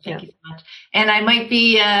 So thank you so much. And I might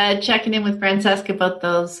be checking in with Francesca about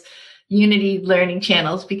those Unity learning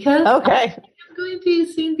channels because I'm going to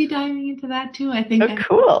soon be diving into that too. I think I'm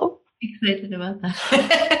cool. Excited about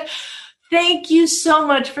that. Thank you so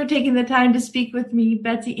much for taking the time to speak with me,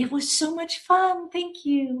 Betsy. It was so much fun. Thank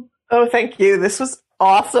you. Oh, thank you. This was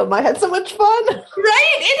awesome. I had so much fun.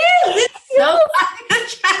 Right? It is. It's so fun to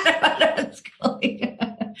chat about unschooling.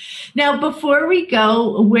 Now, before we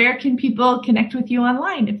go, where can people connect with you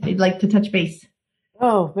online if they'd like to touch base?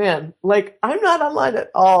 Oh, man. Like, I'm not online at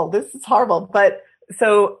all. This is horrible. But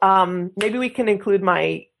so maybe we can include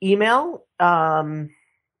my email in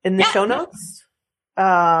the show notes.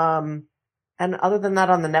 And other than that,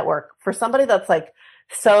 on the network. For somebody that's like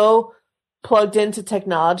so plugged into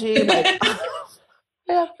technology, like,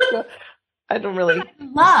 I don't really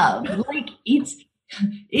love. Like,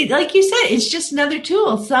 like you said, it's just another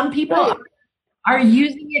tool. Some people are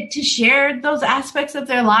using it to share those aspects of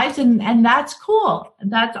their lives, and that's cool.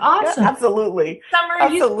 That's awesome. Yeah, absolutely.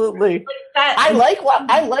 Absolutely. That. I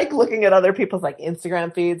like looking at other people's like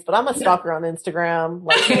Instagram feeds, but I'm a stalker on Instagram.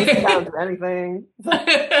 Like Instagram to anything.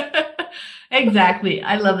 Exactly.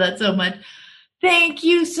 I love that so much. Thank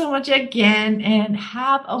you so much again, and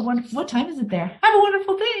have a wonderful. What time is it there? Have a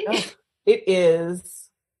wonderful day. Oh, it is.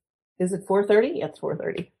 Is it 4:30? Yeah, it's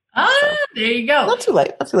 4:30. Ah, there you go. Not too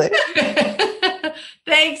late.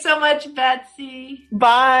 Thanks so much, Betsy.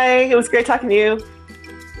 Bye. It was great talking to you.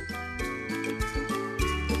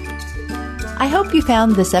 I hope you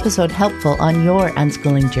found this episode helpful on your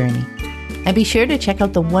unschooling journey. And be sure to check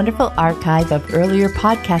out the wonderful archive of earlier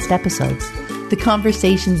podcast episodes. The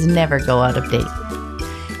conversations never go out of date.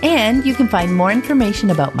 And you can find more information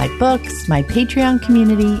about my books, my Patreon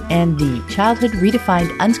community, and the Childhood Redefined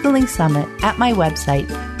Unschooling Summit at my website,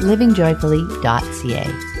 livingjoyfully.ca.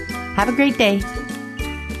 Have a great day.